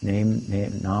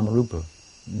 nama-rupa,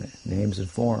 names and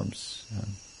forms,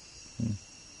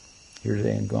 here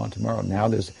today and gone tomorrow. Now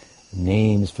there's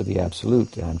names for the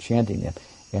Absolute, and I'm chanting them,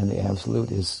 and the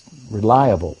Absolute is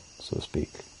reliable, so to speak.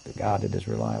 The God, it is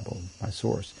reliable, my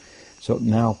source. So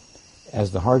now,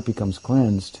 as the heart becomes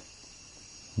cleansed,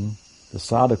 the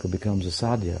sadhaka becomes a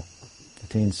sadhya,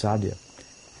 attains sadhya,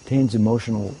 attains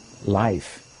emotional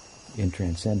life in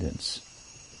transcendence.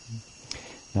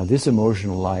 Now this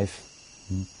emotional life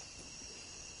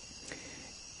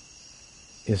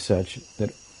is such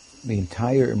that the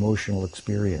entire emotional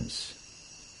experience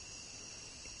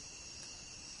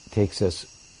takes us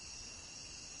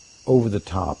over the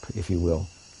top, if you will,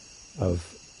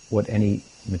 of what any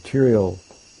material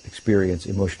experience,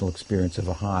 emotional experience of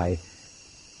a high,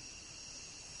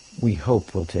 we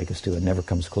hope will take us to. It never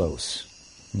comes close.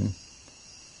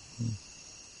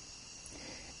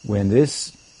 When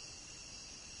this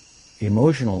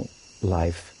emotional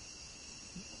life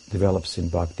develops in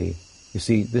bhakti, you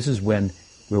see, this is where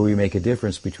we make a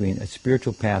difference between a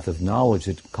spiritual path of knowledge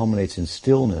that culminates in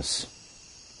stillness,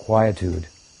 quietude,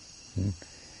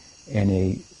 and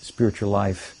a spiritual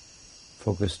life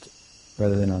focused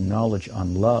rather than on knowledge,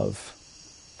 on love,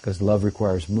 because love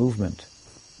requires movement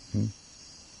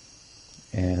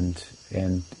and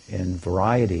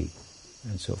variety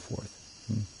and so forth.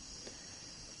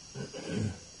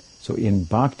 So in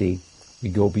bhakti, we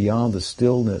go beyond the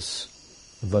stillness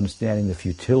of understanding the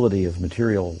futility of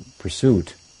material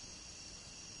pursuit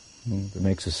that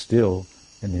makes us still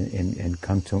and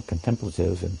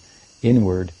contemplative and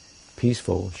inward,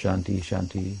 peaceful, shanti,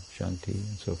 shanti, shanti,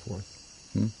 and so forth.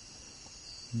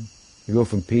 You go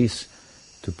from peace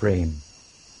to prem,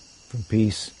 from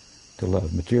peace to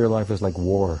love. Material life is like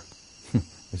war.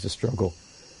 It's a struggle.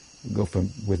 You go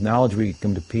with knowledge we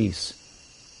come to peace.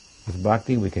 With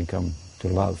bhakti we can come to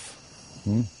love.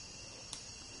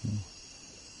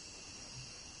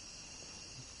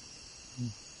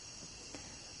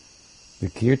 The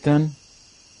kirtan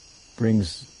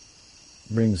brings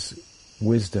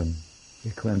wisdom.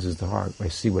 It cleanses the heart. I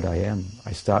see what I am.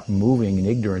 I stop moving in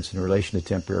ignorance in relation to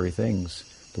temporary things.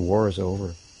 The war is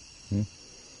over.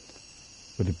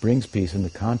 But it brings peace in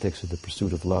the context of the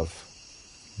pursuit of love.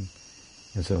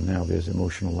 And so now there's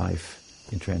emotional life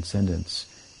in transcendence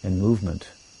and movement.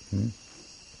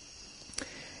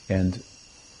 And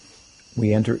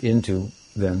we enter into,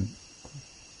 then,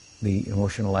 the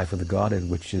emotional life of the Godhead,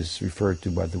 which is referred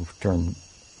to by the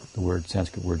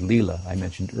Sanskrit word lila, I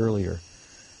mentioned earlier.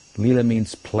 Lila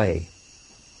means play.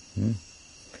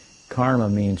 Karma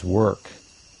means work.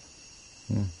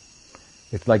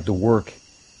 It's like the work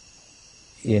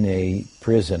in a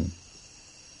prison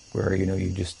where, you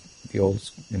just, I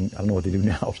don't know what they do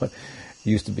now, but it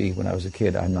used to be when I was a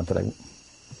kid, not that I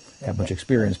have much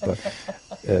experience, but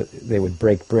they would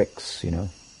break bricks,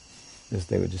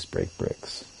 they would just break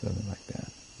bricks, something like that.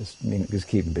 Just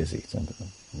keep them busy, something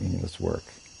meaningless work.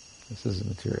 This is a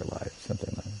material life,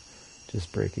 something like that.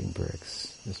 Just breaking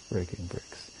bricks.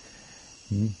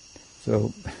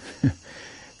 So,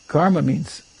 karma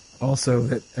means also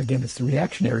that, again, it's the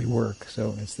reactionary work.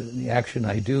 So it's the action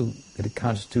I do that it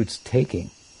constitutes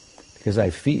taking. Because I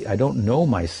don't know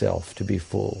myself to be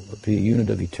full, to be a unit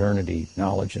of eternity,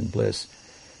 knowledge, and bliss.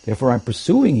 Therefore, I'm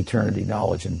pursuing eternity,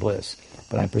 knowledge, and bliss.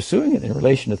 But I'm pursuing it in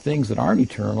relation to things that aren't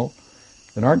eternal,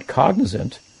 that aren't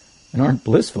cognizant, and aren't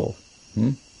blissful.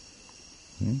 But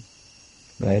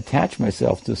I attach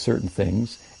myself to certain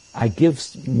things. I give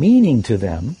meaning to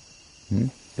them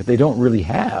that they don't really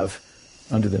have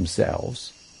unto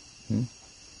themselves. And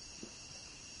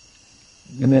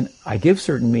then I give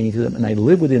certain meaning to them, and I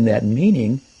live within that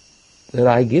meaning that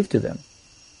I give to them.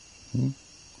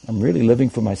 I'm really living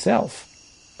for myself.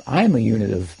 I'm a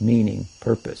unit of meaning,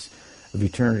 purpose, of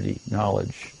eternity,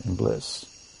 knowledge, and bliss.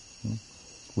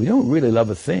 We don't really love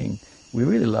a thing. We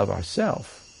really love ourselves.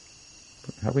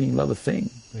 How can you love a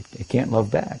thing? It can't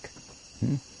love back.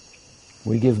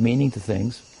 We give meaning to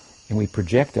things, and we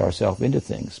project ourselves into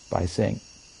things by saying,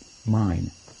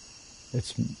 mine.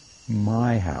 It's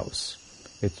my house.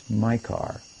 It's my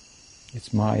car.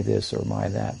 It's my this or my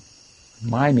that.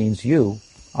 My means you,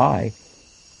 I,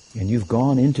 and you've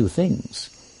gone into things.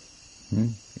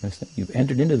 You've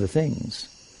entered into the things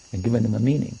and given them a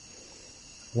meaning.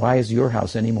 Why is your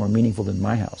house any more meaningful than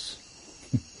my house?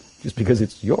 Just because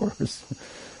it's yours.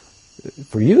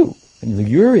 For you. And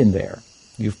you're in there.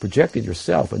 You've projected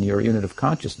yourself and you're a unit of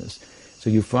consciousness.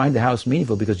 So you find the house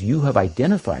meaningful because you have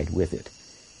identified with it.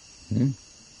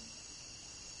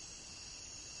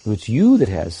 So it's you that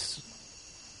has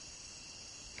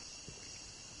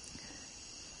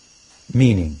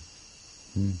meaning,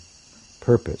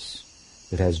 purpose,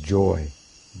 that has joy.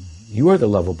 You are the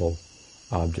lovable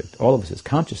object. All of us is.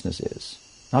 Consciousness is,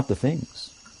 not the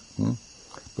things.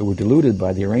 But we're deluded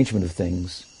by the arrangement of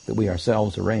things that we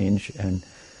ourselves arrange and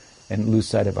lose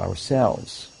sight of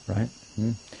ourselves, right?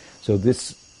 So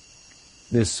this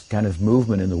kind of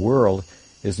movement in the world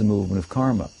is the movement of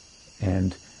karma.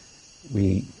 And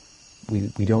we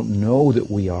don't know that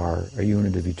we are a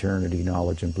unit of eternity,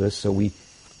 knowledge, and bliss. So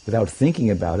without thinking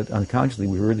about it, unconsciously,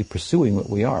 we're really pursuing what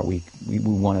we are. We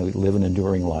want to live an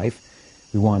enduring life.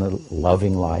 We want a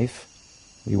loving life.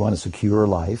 We want a secure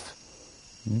life.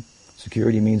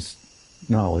 Security means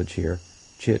knowledge here,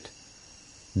 chit.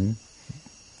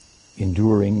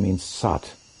 Enduring means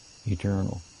sat,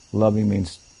 eternal. Loving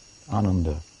means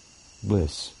ananda,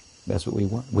 bliss. That's what we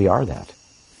want. We are that.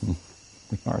 We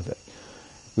are that.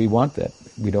 We want that.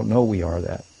 We don't know we are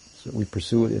that. So we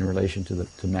pursue it in relation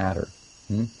to matter.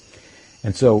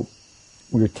 And so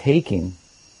we're taking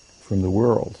from the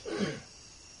world.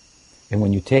 And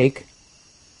when you take,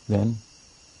 then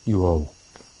you owe.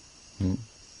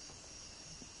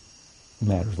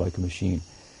 Matter's like a machine.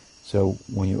 So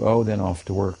when you owe, then off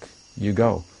to work you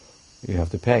go. You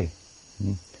have to pay.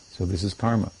 So this is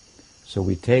karma. So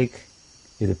we take,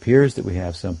 it appears that we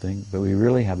have something, but we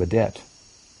really have a debt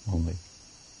only.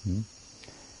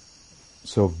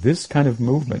 So this kind of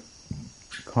movement,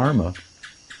 karma,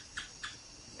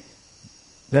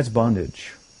 that's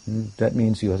bondage. That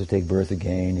means you have to take birth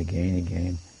again,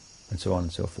 and so on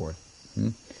and so forth.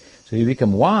 So you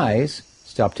become wise,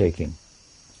 stop taking.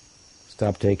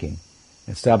 Stop taking.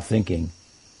 And stop thinking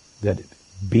that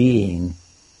being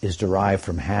is derived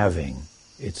from having.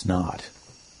 It's not.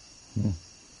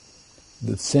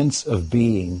 The sense of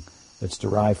being that's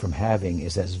derived from having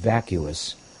is as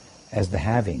vacuous as the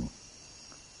having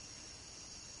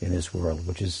in this world,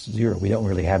 which is zero. We don't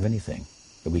really have anything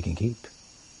that we can keep.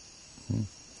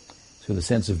 So the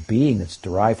sense of being that's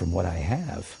derived from what I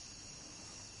have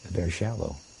is very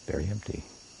shallow, very empty.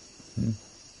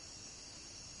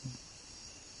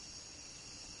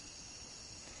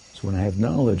 So when I have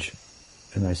knowledge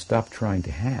and I stop trying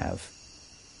to have,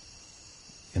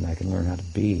 and I can learn how to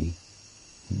be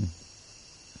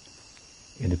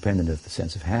independent of the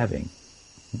sense of having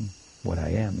what I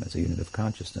am as a unit of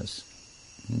consciousness.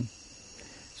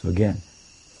 So again,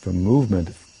 from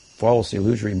movement, false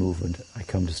illusory movement, I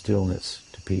come to stillness,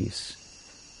 to peace.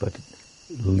 But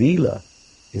Leela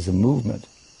is a movement.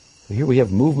 So here we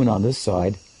have movement on this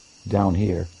side, down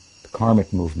here, the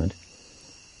karmic movement.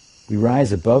 We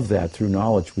rise above that through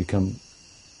knowledge. We come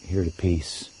here to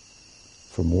peace.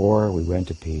 From war, we went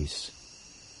to peace.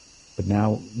 But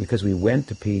now, because we went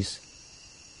to peace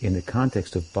in the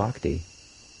context of bhakti,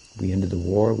 we ended the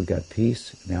war, we got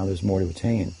peace, now there's more to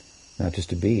attain. Not just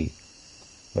to be,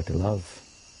 but to love.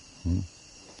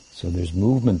 So there's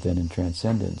movement then in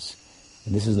transcendence.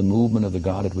 And this is the movement of the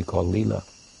Godhead we call Leela.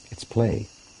 It's play.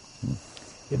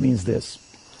 It means this.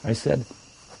 I said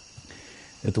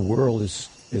that the world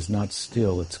is not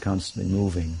still, it's constantly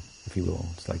moving, if you will.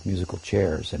 It's like musical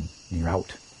chairs, and you're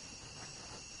out.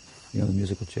 You know the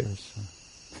musical chairs?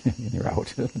 and you're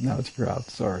out. Now you're out,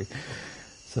 sorry.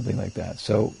 Something like that.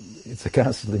 So it's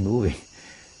constantly moving.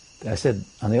 I said,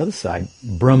 on the other side,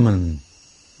 Brahman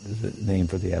is the name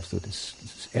for the Absolute.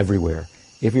 It's everywhere.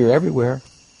 If you're everywhere,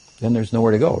 then there's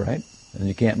nowhere to go, right? And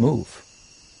you can't move.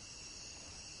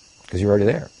 Because you're already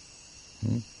there.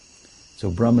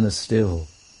 So Brahman is still.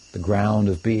 The ground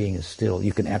of being is still.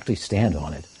 You can actually stand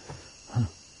on it.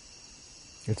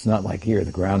 It's not like here.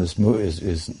 The ground is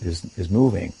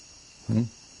moving. The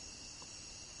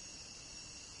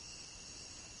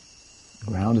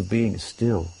ground of being is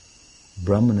still.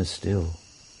 Brahman is still.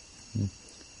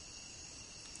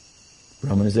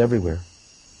 Brahman is everywhere.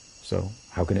 So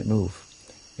how can it move?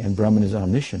 And Brahman is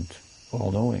omniscient,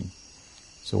 all-knowing.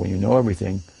 So when you know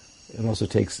everything, it also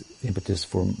takes impetus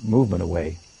for movement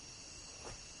away.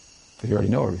 Because you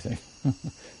already know everything.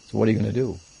 So what are you going to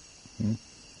do?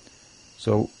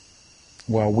 So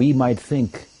while we might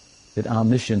think that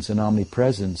omniscience and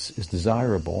omnipresence is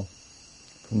desirable,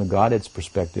 from the Godhead's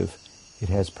perspective, it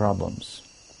has problems.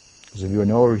 Because if you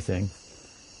know everything,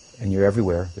 and you're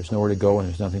everywhere, there's nowhere to go and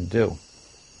there's nothing to do.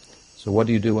 So what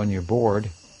do you do when you're bored?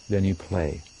 Then you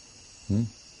play.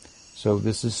 So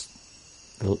this is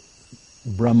the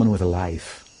Brahman with a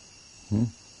life.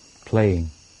 Playing.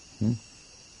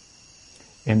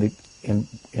 And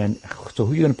so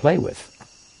who are you going to play with?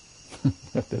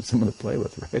 There's someone to play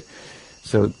with, right?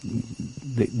 So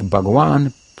the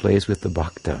Bhagavan plays with the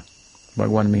Bhakta.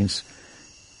 Bhagavan means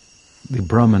the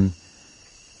Brahman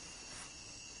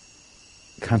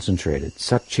concentrated.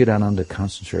 Satchidananda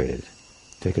concentrated.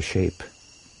 Take a shape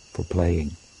for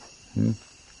playing. And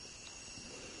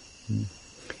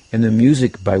the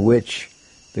music by which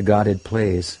the Godhead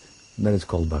plays, that is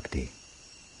called Bhakti.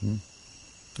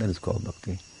 That is called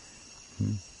Bhakti.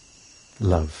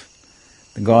 Love.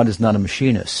 The God is not a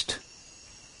machinist.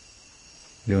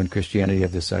 You know, in Christianity you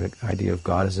have this idea of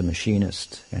God as a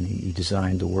machinist, and he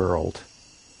designed the world.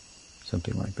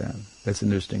 Something like that. That's an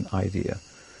interesting idea.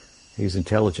 He's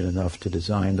intelligent enough to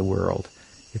design the world.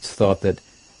 It's thought that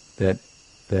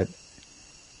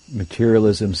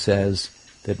materialism says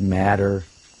that matter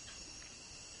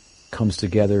comes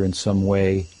together in some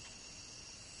way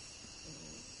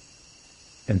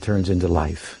and turns into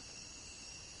life.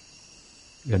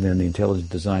 And then the intelligent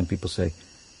design people say,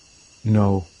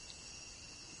 no,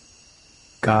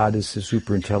 God is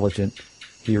super intelligent.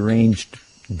 He arranged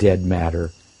dead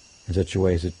matter in such a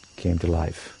way as it came to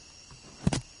life.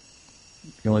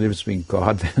 The only difference between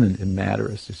God then and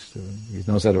matter is just he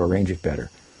knows how to arrange it better.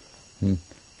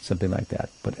 Something like that.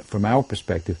 But from our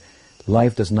perspective,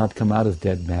 life does not come out of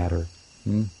dead matter.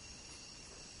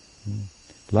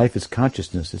 Life is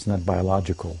consciousness. It's not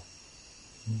biological.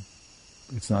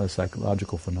 It's not a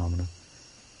psychological phenomenon.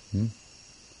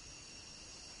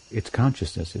 It's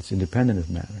consciousness. It's independent of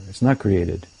matter. It's not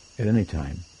created at any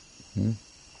time.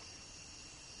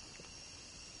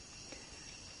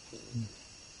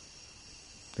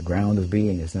 The ground of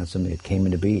being is not something that came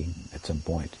into being at some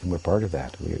point, and we're part of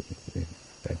that.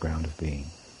 That ground of being.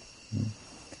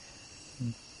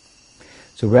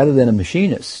 So rather than a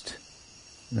machinist,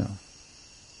 no,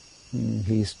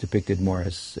 he's depicted more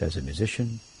as a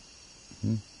musician.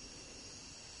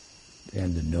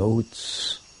 And the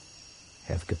notes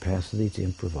have capacity to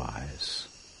improvise.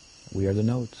 We are the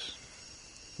notes.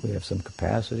 We have some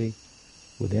capacity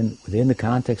within the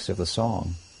context of the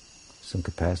song, some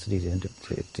capacity to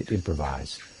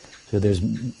improvise. So there's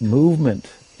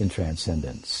movement in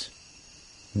transcendence.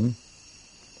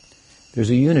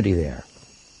 There's a unity there.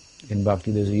 In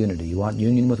Bhakti there's a unity. You want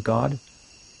union with God?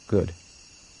 Good.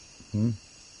 I'm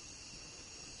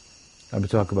going to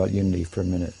talk about unity for a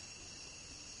minute.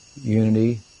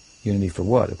 Unity for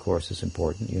what, of course, is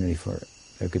important. Unity for,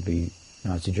 there could be,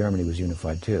 Nazi Germany was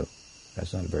unified too.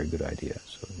 That's not a very good idea.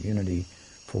 So unity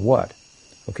for what?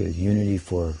 Okay, unity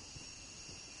for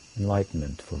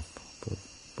enlightenment, for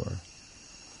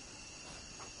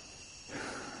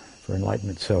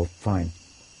enlightenment. So, fine.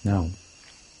 Now,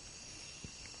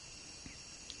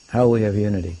 how will we have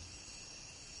unity?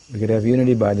 We could have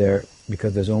unity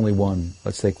because there's only one.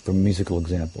 Let's take for a musical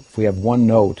example. If we have one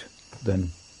note,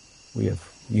 then we have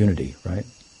unity, right?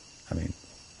 I mean,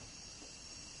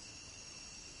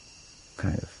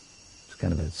 it's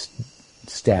kind of a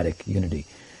static unity.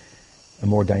 A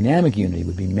more dynamic unity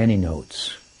would be many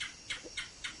notes,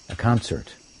 a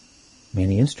concert,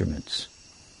 many instruments,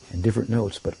 and different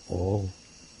notes, but all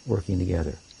working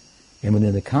together. And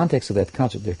within the context of that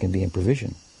concert, there can be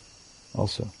improvisation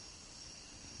also.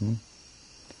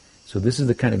 So this is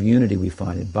the kind of unity we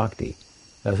find in Bhakti.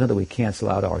 Now, it's not that we cancel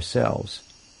out ourselves,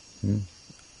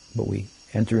 but we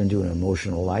enter into an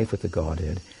emotional life with the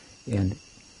Godhead, and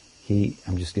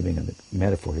I'm just giving a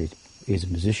metaphor, he's a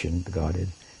musician, the Godhead,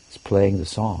 is playing the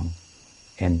song,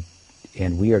 and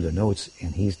we are the notes,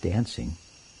 and he's dancing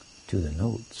to the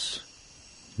notes.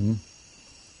 And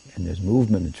there's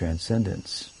movement and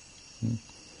transcendence.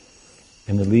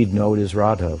 And the lead note is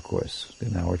Radha, of course.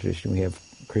 In our tradition we have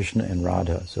Krishna and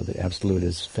Radha, so the absolute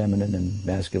is feminine and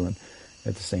masculine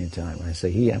at the same time. When I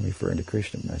say he, I'm referring to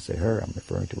Krishna. When I say her, I'm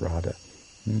referring to Radha.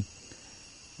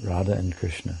 Radha and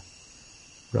Krishna.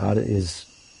 Radha is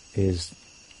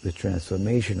the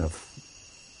transformation of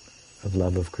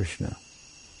love of Krishna,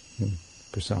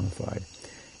 personified.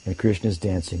 And Krishna is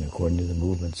dancing according to the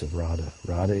movements of Radha.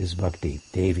 Radha is Bhakti,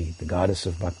 Devi, the goddess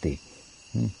of Bhakti.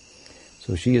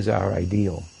 So she is our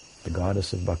ideal, the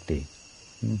goddess of Bhakti.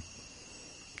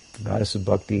 The goddess of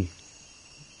Bhakti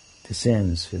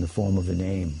descends in the form of the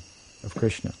name of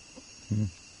Krishna.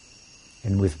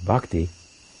 And with Bhakti,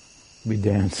 we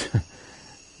dance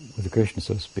with Krishna,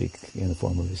 so to speak, in the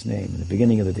form of his name. And the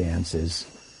beginning of the dance is,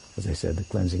 as I said, the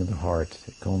cleansing of the heart.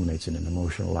 It culminates in an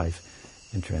emotional life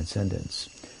and transcendence,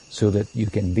 so that you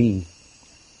can be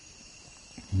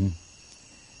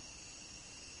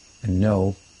and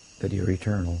know that you're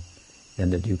eternal,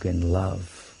 and that you can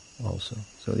love also.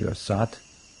 So you are Sat,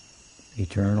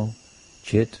 eternal,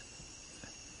 Chit,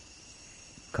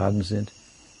 cognizant,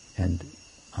 and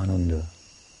Ananda,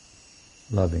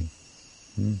 loving.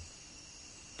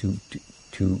 To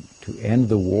end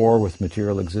the war with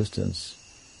material existence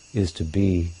is to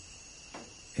be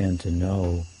and to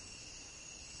know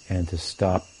and to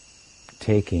stop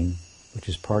taking, which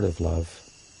is part of love,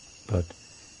 but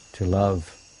to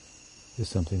love is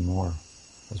something more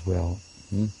as well.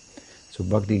 So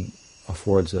Bhakti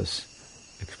affords us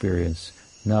experience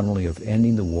not only of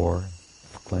ending the war,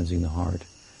 of cleansing the heart,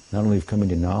 not only of coming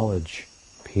to knowledge,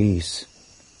 peace,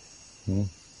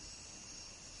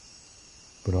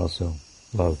 but also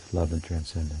love and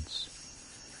transcendence.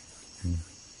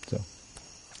 So, a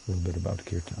little bit about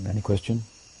Kirtan. Any question?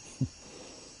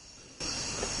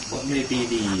 What may be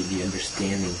the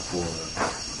understanding for,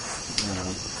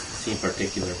 in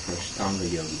particular for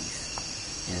Ashtanga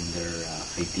yogis and their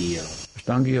ideal?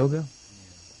 Ashtanga yoga? Yeah.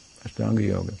 Ashtanga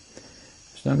yoga.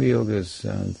 Ashtanga yoga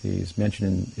is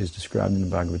mentioned is described in the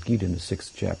Bhagavad Gita in the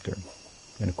 6th chapter.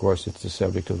 And of course it's the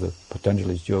subject of the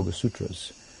Patanjali's Yoga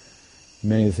Sutras.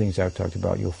 Many of the things I've talked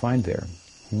about you'll find there,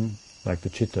 like the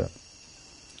Chitta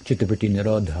Vritti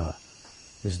Nirodha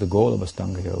is the goal of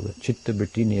Ashtanga yoga. Chitta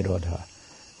Vritti Nirodha.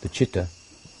 The Chitta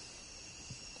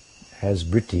has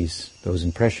vrittis, those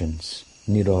impressions.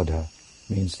 Nirodha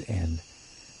means to end.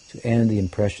 To end the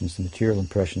impressions, the material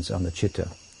impressions on the Chitta.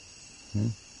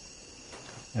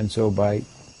 And so by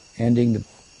ending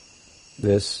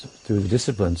this through the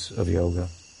disciplines of yoga,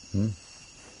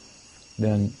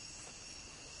 then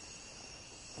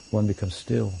one becomes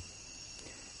still.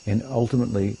 And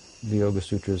ultimately, the Yoga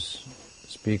Sutras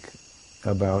speak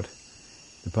about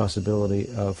the possibility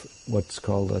of what's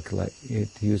called, to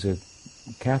use a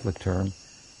Catholic term,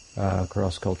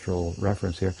 cross-cultural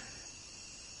reference here,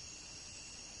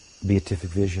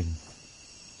 beatific vision.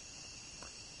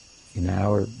 In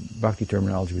our Bhakti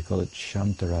terminology, we call it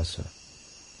Shantarasa.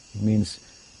 It means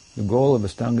the goal of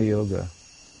Ashtanga Yoga,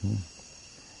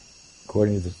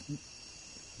 according to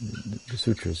the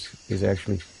sutras, is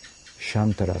actually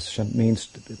Shantaras. Shant means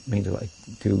like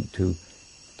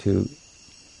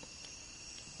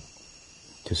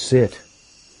to sit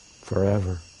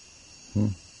forever,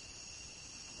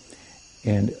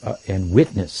 and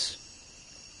witness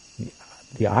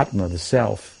the Atma, the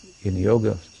self, in the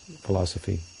yoga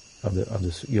philosophy of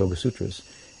the Yoga Sutras,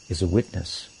 is a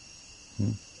witness.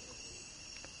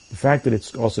 The fact that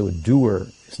it's also a doer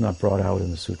is not brought out in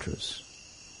the sutras.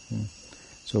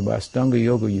 So by Ashtanga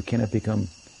Yoga, you cannot become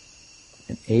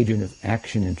an agent of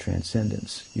action and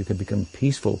transcendence. You can become a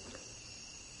peaceful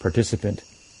participant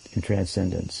in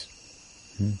transcendence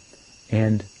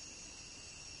and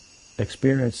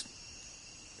experience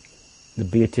the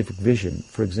beatific vision.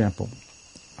 For example,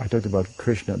 I talked about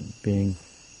Krishna being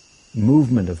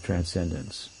movement of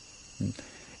transcendence. In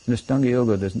Ashtanga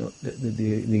Yoga, there's no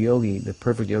the yogi, the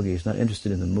perfect yogi, is not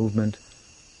interested in the movement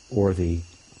or the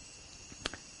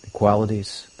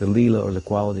qualities, the lila or the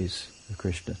qualities of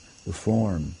Krishna, the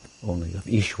form only of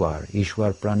Ishwar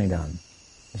Pranidan.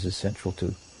 This is central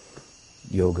to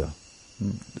yoga.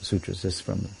 The sutras, this is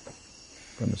from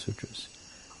the sutras.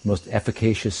 The most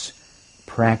efficacious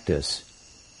practice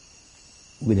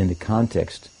within the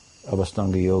context of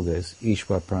Ashtanga Yoga is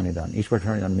Ishwar Pranidan. Ishwar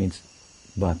Pranidan means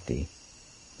bhakti,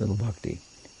 little bhakti.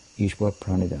 Ishwar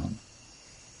Pranidan,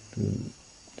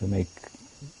 to make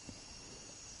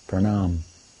pranam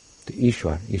to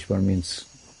Ishwar. Ishwar means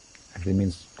actually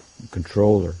means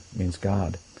controller, means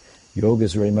God. Yoga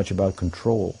is very much about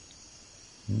control.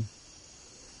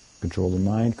 Control the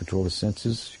mind, control the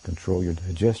senses, control your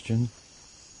digestion.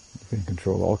 You can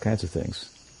control all kinds of things.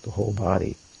 The whole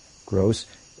body, gross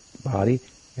body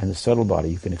and the subtle body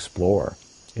you can explore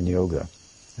in yoga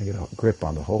and get a grip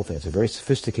on the whole thing. It's a very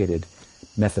sophisticated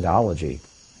methodology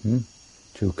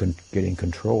to getting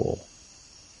control.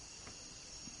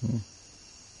 And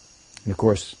of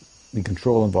course, the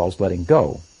control involves letting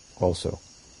go also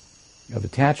of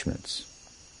attachments,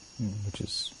 which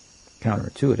is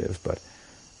counterintuitive, but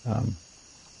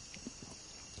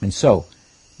and so,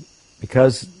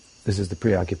 because this is the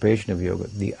preoccupation of yoga,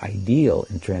 the ideal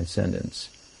in transcendence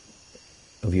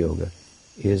of yoga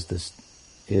is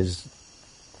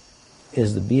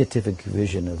the beatific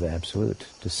vision of the Absolute,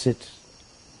 to sit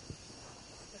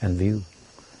and view.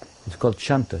 It's called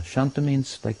Shanta. Shanta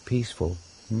means like peaceful.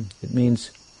 It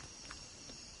means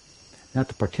not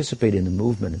to participate in the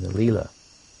movement, in the lila,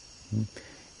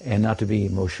 and not to be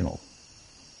emotional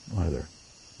either.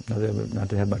 Not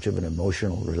to have much of an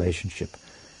emotional relationship.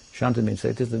 Shanta means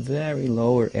that it's the very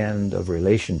lower end of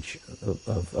relationship,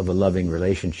 of a loving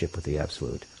relationship with the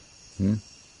Absolute.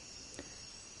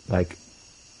 Like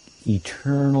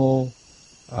eternal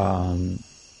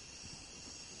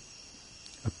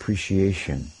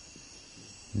appreciation,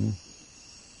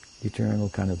 eternal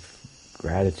kind of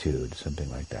gratitude,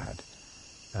 something like that.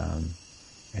 An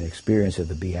experience of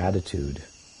the beatitude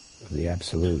of the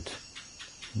Absolute.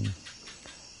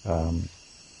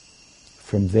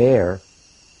 From there,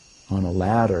 on a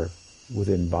ladder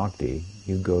within Bhakti,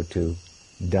 you go to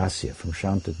Dasya, from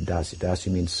Shanta to Dasya.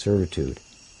 Dasya means servitude,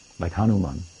 like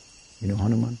Hanuman. You know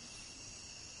Hanuman?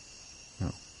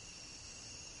 No.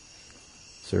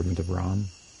 Servant of Ram,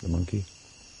 the monkey.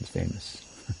 He's famous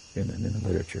in the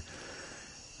literature.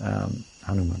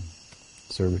 Hanuman,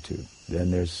 servitude. Then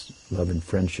there's love and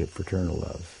friendship, fraternal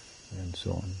love, and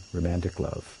so on, romantic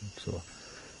love, and so on.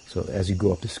 So as you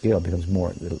go up the scale, it becomes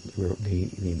more,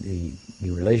 the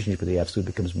relationship with the Absolute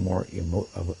becomes more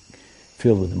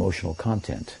filled with emotional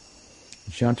content.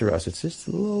 In Shantarasa, it's just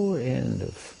the lower end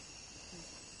of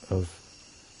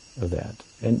that.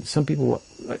 And some people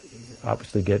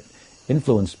obviously get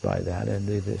influenced by that, and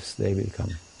they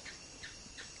become,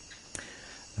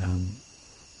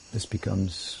 this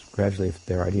becomes gradually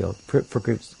their ideal. For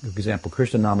example,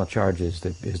 Krishnamacharya is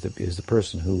the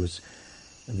person who was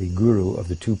the guru of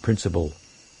the two principal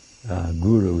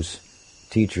gurus,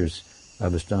 teachers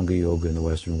of Ashtanga Yoga in the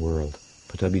Western world,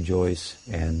 Pattabhi Jois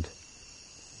and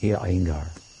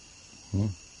Iyengar.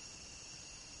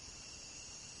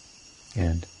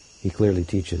 And he clearly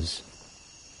teaches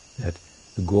that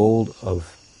the goal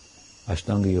of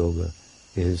Ashtanga Yoga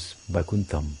is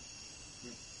Vakuntham.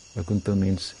 Vakuntham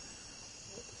means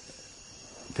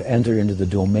to enter into the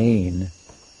domain,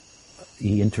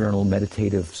 the internal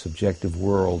meditative subjective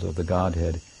world of the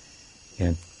Godhead,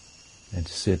 and to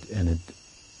sit in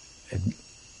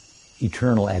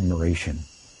eternal admiration,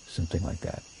 something like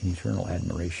that, in eternal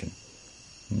admiration.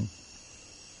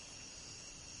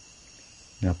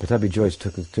 Now, Pattabhi Jois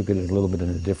took it a little bit in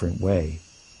a different way,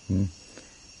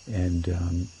 and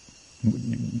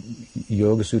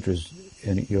Yoga Sutras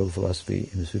and Yoga philosophy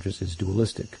in the sutras is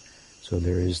dualistic. So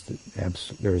there is the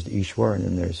Ishwar, and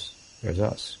then there's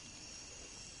us.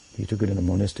 He took it in a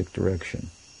monistic direction.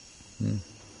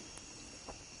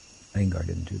 Iyengar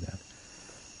didn't do that.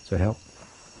 Does that help?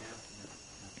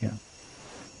 Yeah.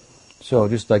 So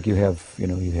just like you have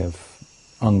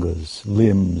angas,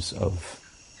 limbs of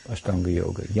Ashtanga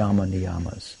Yoga, yama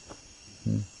niyamas.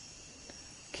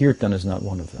 Kirtan is not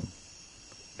one of them.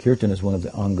 Kirtan is one of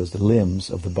the angas, the limbs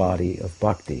of the body of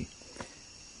bhakti.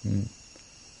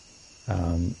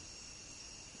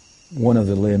 One of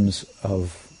the limbs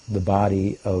of the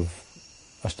body of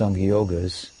Ashtanga Yoga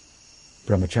is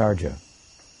brahmacharya.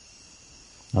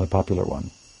 Not a popular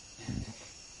one.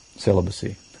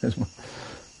 Celibacy.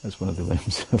 That's one of the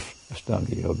limbs of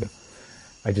Ashtanga Yoga.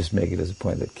 I just make it as a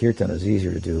point that kirtan is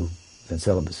easier to do than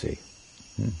celibacy.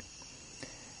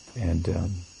 And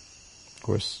of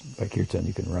course, by kirtan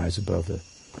you can rise above the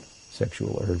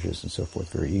sexual urges and so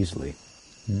forth very easily.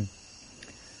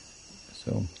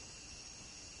 So,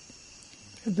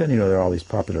 and then there are all these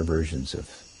popular versions of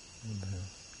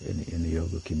in the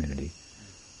yoga community.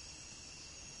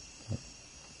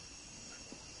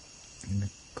 In the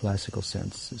classical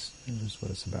sense, this is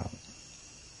what it's about.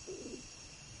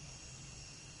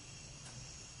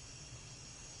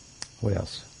 What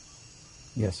else?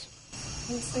 Yes?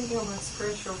 I was thinking about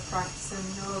spiritual practice in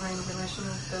yoga in relation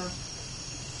with the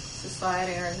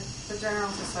society or the general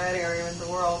society or even the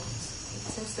world.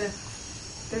 It seems to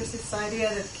there's this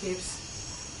idea that keeps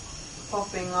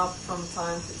popping up from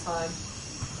time to time.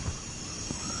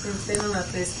 In Finland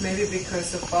at least, maybe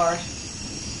because of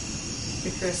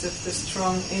the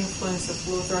strong influence of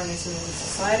Lutheranism in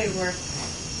society where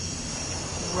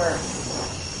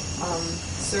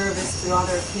service to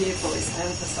other people is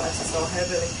emphasized so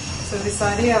heavily. So this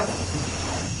idea of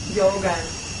yoga and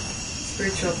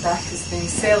spiritual practice being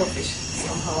selfish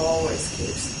somehow always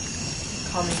keeps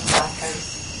coming back, and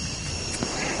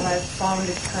I found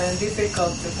it kind of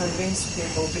difficult to convince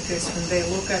people, because when they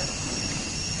look at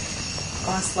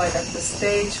us like at the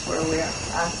stage where we're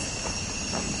at,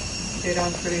 they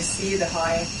don't really see the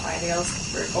high ideals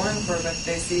that we're going for, but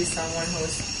they see someone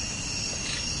who's,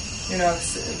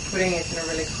 putting it in a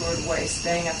really crude way,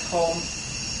 staying at home,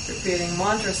 repeating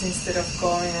mantras instead of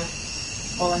going and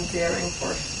volunteering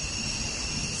for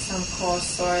some cause.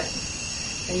 So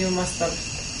you must have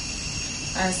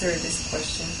answered this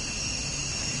question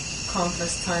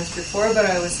countless times before, but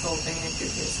I was hoping you could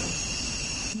give some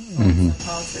thoughts on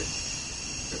how to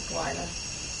reply that.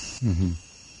 Mm-hmm.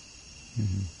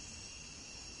 Mm-hmm.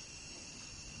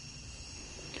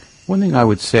 One thing I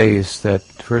would say is that,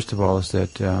 first of all, is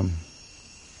that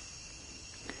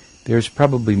there's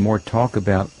probably more talk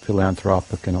about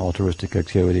philanthropic and altruistic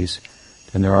activities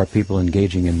than there are people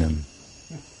engaging in them.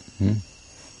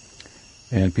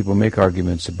 And people make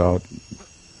arguments about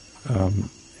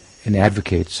and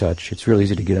advocate such. It's really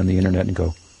easy to get on the internet and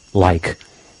go, I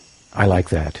like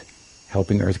that,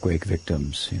 helping earthquake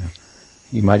victims.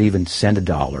 You might even send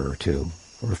 $1 or $2,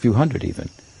 or a few hundred even,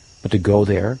 but to go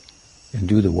there and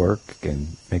do the work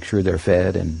and make sure they're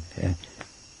fed and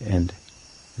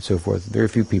so forth. Very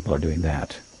few people are doing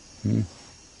that.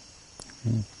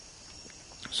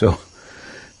 So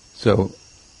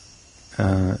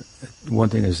one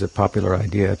thing is a popular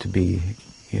idea to be,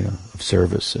 of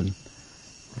service and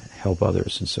help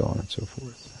others and so on and so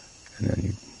forth. And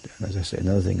then, as I say,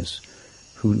 another thing is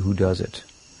who does it.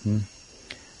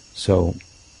 So,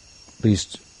 at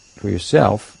least for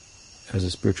yourself, as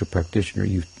a spiritual practitioner,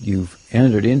 you've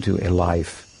entered into a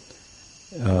life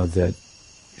that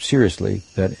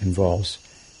involves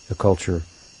a culture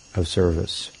of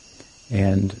service,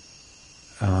 and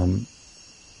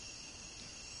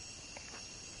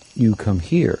you come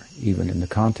here even in the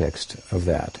context of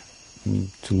that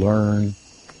to learn,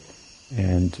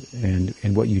 and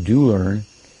what you do learn,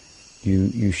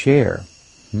 you share.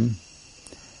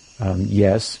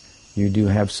 Yes, you do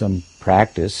have some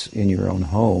practice in your own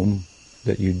home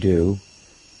that you do,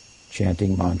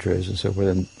 chanting mantras and so forth,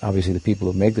 and obviously the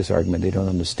people who make this argument, they don't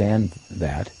understand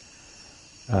that.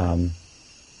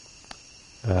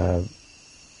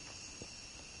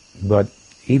 But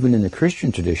even in the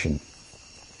Christian tradition,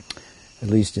 at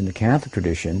least in the Catholic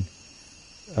tradition,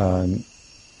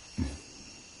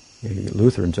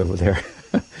 Lutherans over there,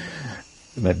 it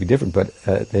might be different, but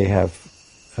they have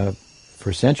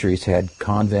for centuries had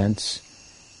convents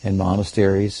and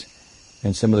monasteries,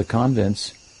 and some of the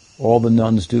convents, all the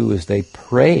nuns do is they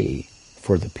pray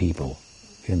for the people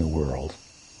in the world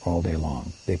all day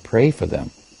long. They pray for them.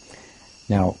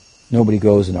 Now, nobody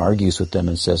goes and argues with them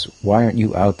and says, why aren't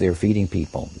you out there feeding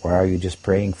people? Why are you just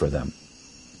praying for them?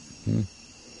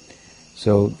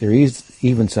 So there is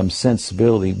even some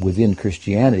sensibility within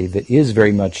Christianity that is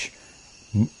very much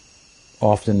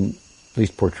often, at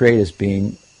least portrayed as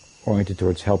being oriented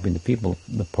towards helping the people.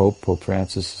 The Pope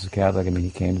Francis, is a Catholic.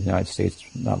 He came to the United States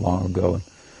not long ago and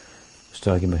was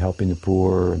talking about helping the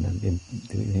poor and the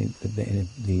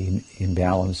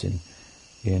imbalance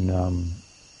in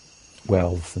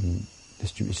wealth and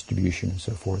distribution and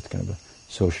so forth, kind of a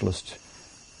socialist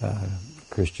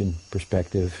Christian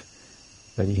perspective.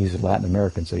 But he's a Latin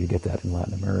American, so you get that in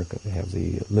Latin America. They have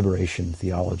the liberation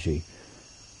theology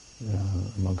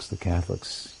amongst the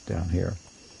Catholics down here,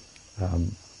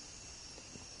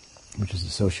 which is a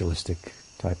socialistic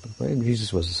type of...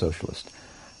 Jesus was a socialist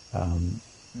of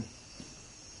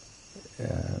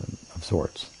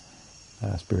sorts,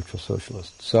 spiritual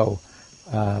socialist. So,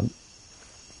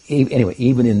 anyway,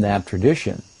 even in that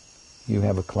tradition, you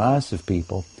have a class of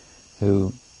people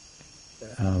who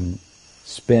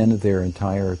spend their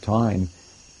entire time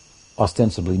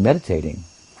ostensibly meditating.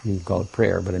 You call it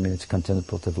prayer, but it's a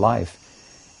contemplative life.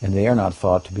 And they are not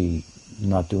thought to be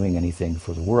not doing anything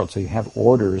for the world. So you have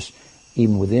orders,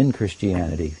 even within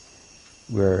Christianity,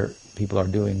 where people are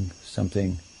doing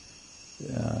something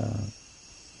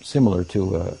similar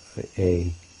to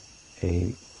a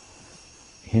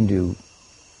Hindu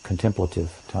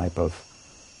contemplative type of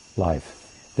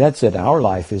life. That said, our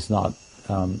life is not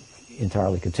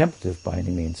entirely contemplative by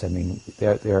any means.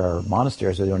 There are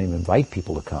monasteries that don't even invite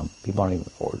people to come. People aren't even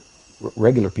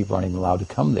regular people aren't even allowed to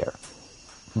come there.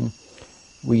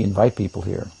 We invite people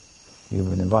here. You've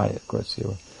been invited, of course.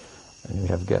 And we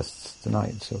have guests tonight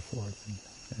and so forth,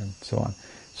 and so on.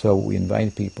 So we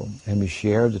invite people, and we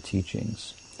share the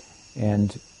teachings,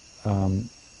 and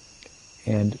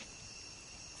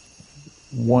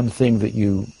one thing that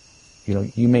you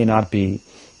may not be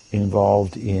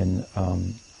involved in,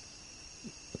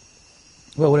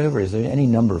 whatever it is, there are any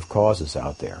number of causes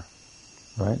out there,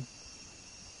 right?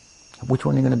 Which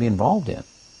one are you going to be involved in?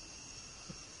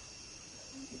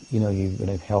 You're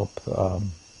going to help.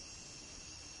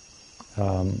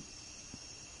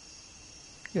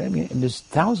 There's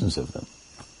thousands of them.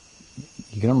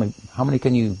 How many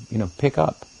can you pick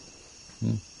up?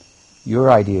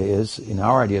 Your idea is,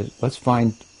 our idea, let's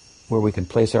find where we can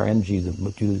place our energy to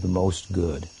do the most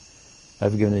good.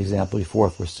 I've given an example before.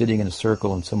 If we're sitting in a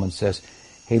circle and someone says,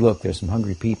 hey, look, there's some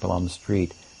hungry people on the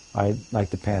street. I'd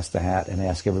like to pass the hat and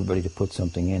ask everybody to put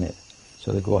something in it.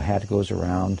 So the hat goes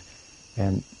around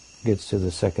and gets to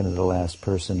the second to the last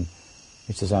person.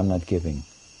 He says, I'm not giving.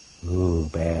 Ooh,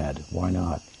 bad. Why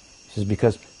not? He says,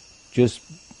 because just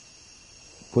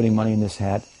putting money in this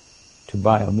hat to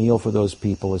buy a meal for those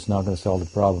people is not going to solve the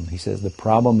problem. He says, the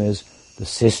problem is the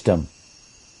system.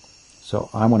 So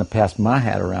I'm going to pass my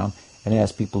hat around and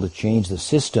ask people to change the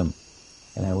system.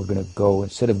 And then we're going to go,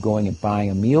 instead of going and buying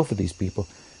a meal for these people,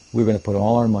 we're going to put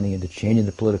all our money into changing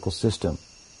the political system.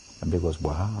 And people goes,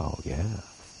 wow, yeah,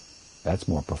 that's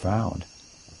more profound.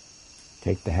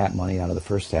 Take the hat money out of the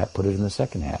first hat, put it in the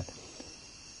second hat.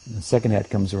 And the second hat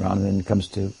comes around and then it comes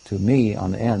to me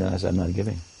on the end, and I say, I'm not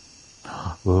giving.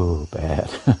 Ooh, bad.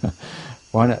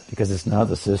 Why not? Because it's not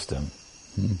the system.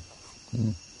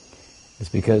 It's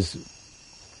because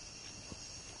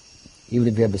even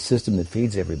if you have a system that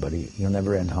feeds everybody, you'll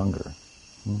never end hunger.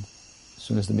 As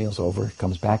soon as the meal's over, it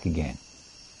comes back again.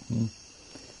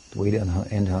 The way to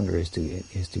end hunger is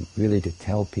to really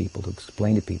tell people, to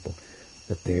explain to people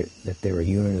that they're a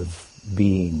unit of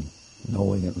being,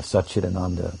 knowing and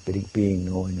Satchitananda, being,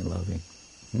 knowing and loving,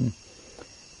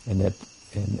 and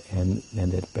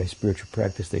that by spiritual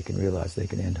practice they can realize they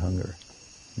can end hunger.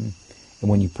 And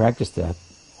when you practice that,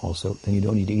 also, then you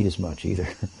don't need to eat as much either.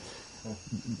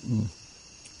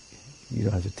 You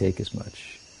don't have to take as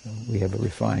much. We have a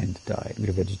refined diet.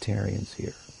 We're vegetarians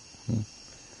here.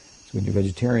 So when you're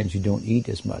vegetarians, you don't eat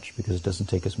as much because it doesn't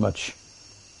take as much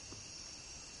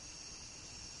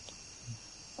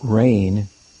grain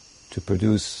to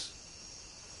produce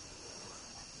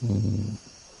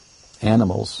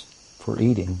animals for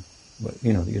eating. But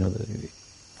you know the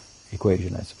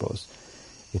equation, I suppose.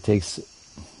 It takes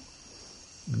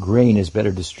grain is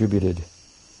better distributed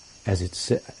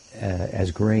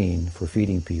as grain for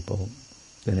feeding people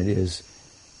than it is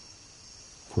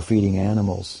for feeding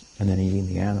animals and then eating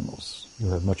the animals.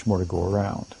 You'll have much more to go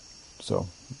around. So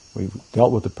we've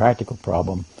dealt with the practical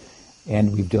problem,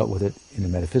 and we've dealt with it in a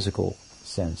metaphysical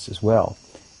sense as well.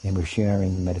 And we're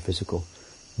sharing the metaphysical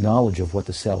knowledge of what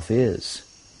the self is,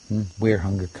 where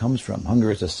hunger comes from.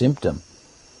 Hunger is a symptom.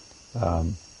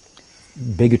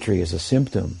 Bigotry is a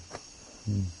symptom.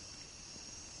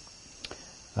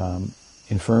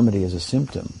 Infirmity is a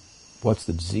symptom. What's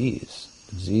the disease?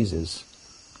 The disease is,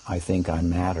 I think I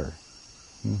matter.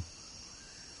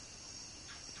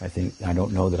 I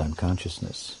don't know that I'm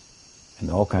consciousness. And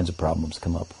all kinds of problems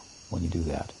come up when you do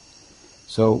that.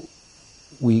 So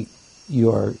you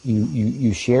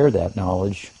share that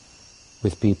knowledge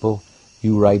with people.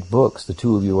 You write books. The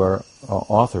two of you are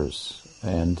authors.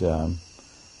 And what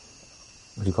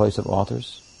do you call yourself,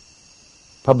 authors?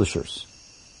 Publishers,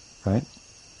 right?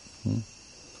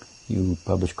 You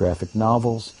publish graphic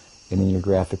novels, and in your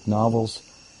graphic novels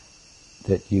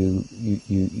that you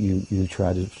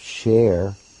try to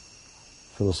share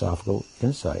philosophical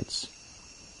insights.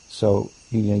 So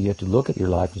you have to look at your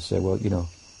life and say, well,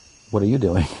 what are you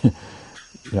doing?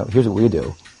 Here's what we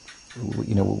do.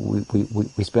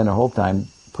 We spend our whole time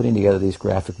putting together these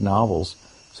graphic novels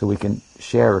so we can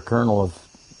share a kernel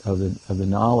of the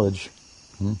knowledge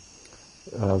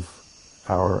of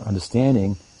our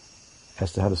understanding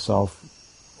as to how to solve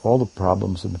all the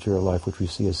problems of material life, which we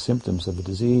see as symptoms of a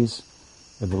disease,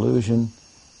 of illusion,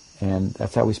 and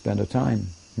that's how we spend our time.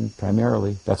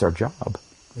 Primarily, that's our job,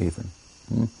 even.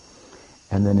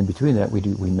 And then in between that, we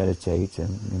meditate,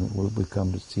 and we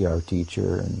come to see our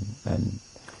teacher and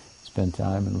spend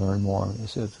time and learn more. It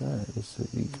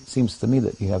seems to me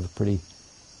that you have a pretty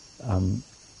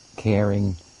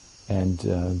caring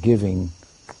and giving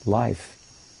life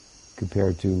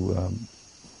compared to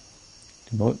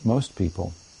most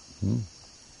people.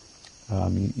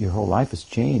 Your whole life has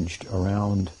changed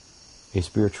around a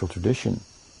spiritual tradition.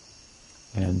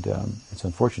 And it's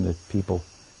unfortunate that people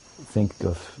think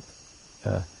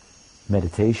of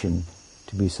meditation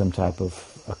to be some type of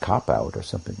a cop-out or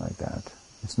something like that.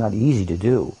 It's not easy to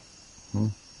do.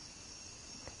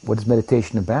 What is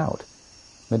meditation about?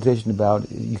 Meditation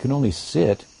about, you can only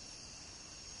sit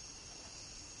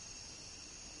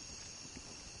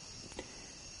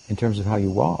in terms of how you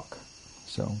walk.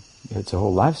 So it's a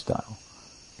whole lifestyle.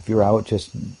 If you're out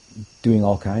just doing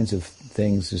all kinds of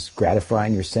things, just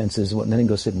gratifying your senses, and then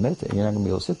go sit and meditate, you're not going to be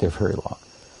able to sit there very long.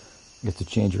 You have to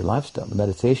change your lifestyle. The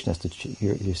meditation has to,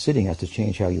 your sitting has to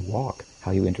change how you walk,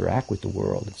 how you interact with the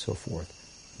world, and so forth.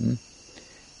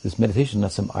 This meditation is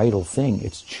not some idle thing.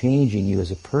 It's changing you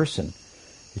as a person.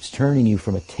 It's turning you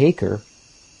from a taker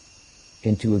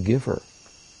into a giver.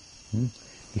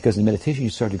 Because in meditation you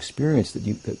start to experience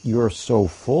that you're so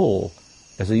full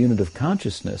as a unit of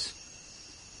consciousness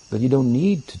that you don't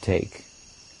need to take,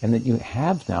 and that you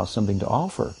have now something to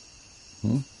offer.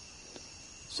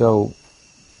 So,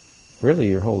 really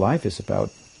your whole life is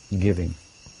about giving.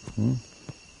 And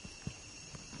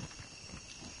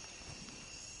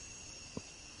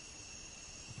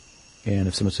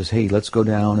if someone says, hey, let's go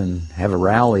down and have a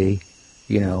rally,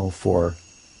 for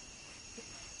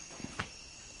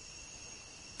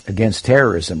against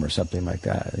terrorism or something like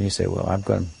that, and you say, well, I'm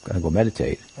going to go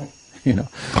meditate,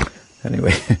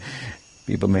 Anyway,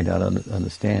 people may not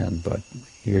understand, but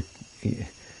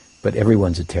but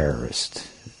everyone's a terrorist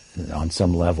on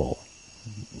some level.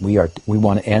 We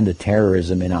want to end the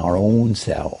terrorism in our own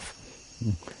self.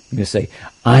 You're going to say,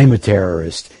 I'm a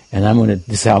terrorist, and this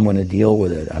is how I'm going to deal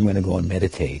with it. I'm going to go and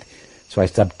meditate. So I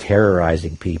stop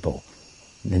terrorizing people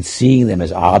and seeing them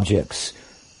as objects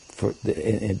for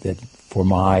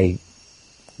my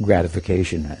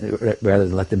gratification, rather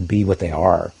than let them be what they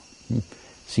are.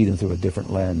 See them through a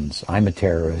different lens. I'm a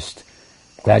terrorist.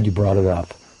 Glad you brought it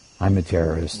up. I'm a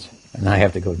terrorist, and I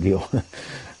have to go deal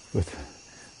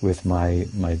with my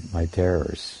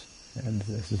terrors. And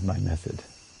this is my method,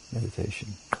 meditation.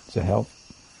 Does that help?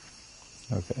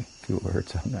 Okay, few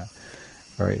words on that.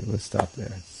 All right, let's stop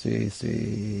there.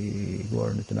 Sri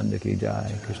Gaur Nityananda ki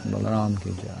jai, Krishna Balaram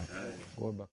ki jai.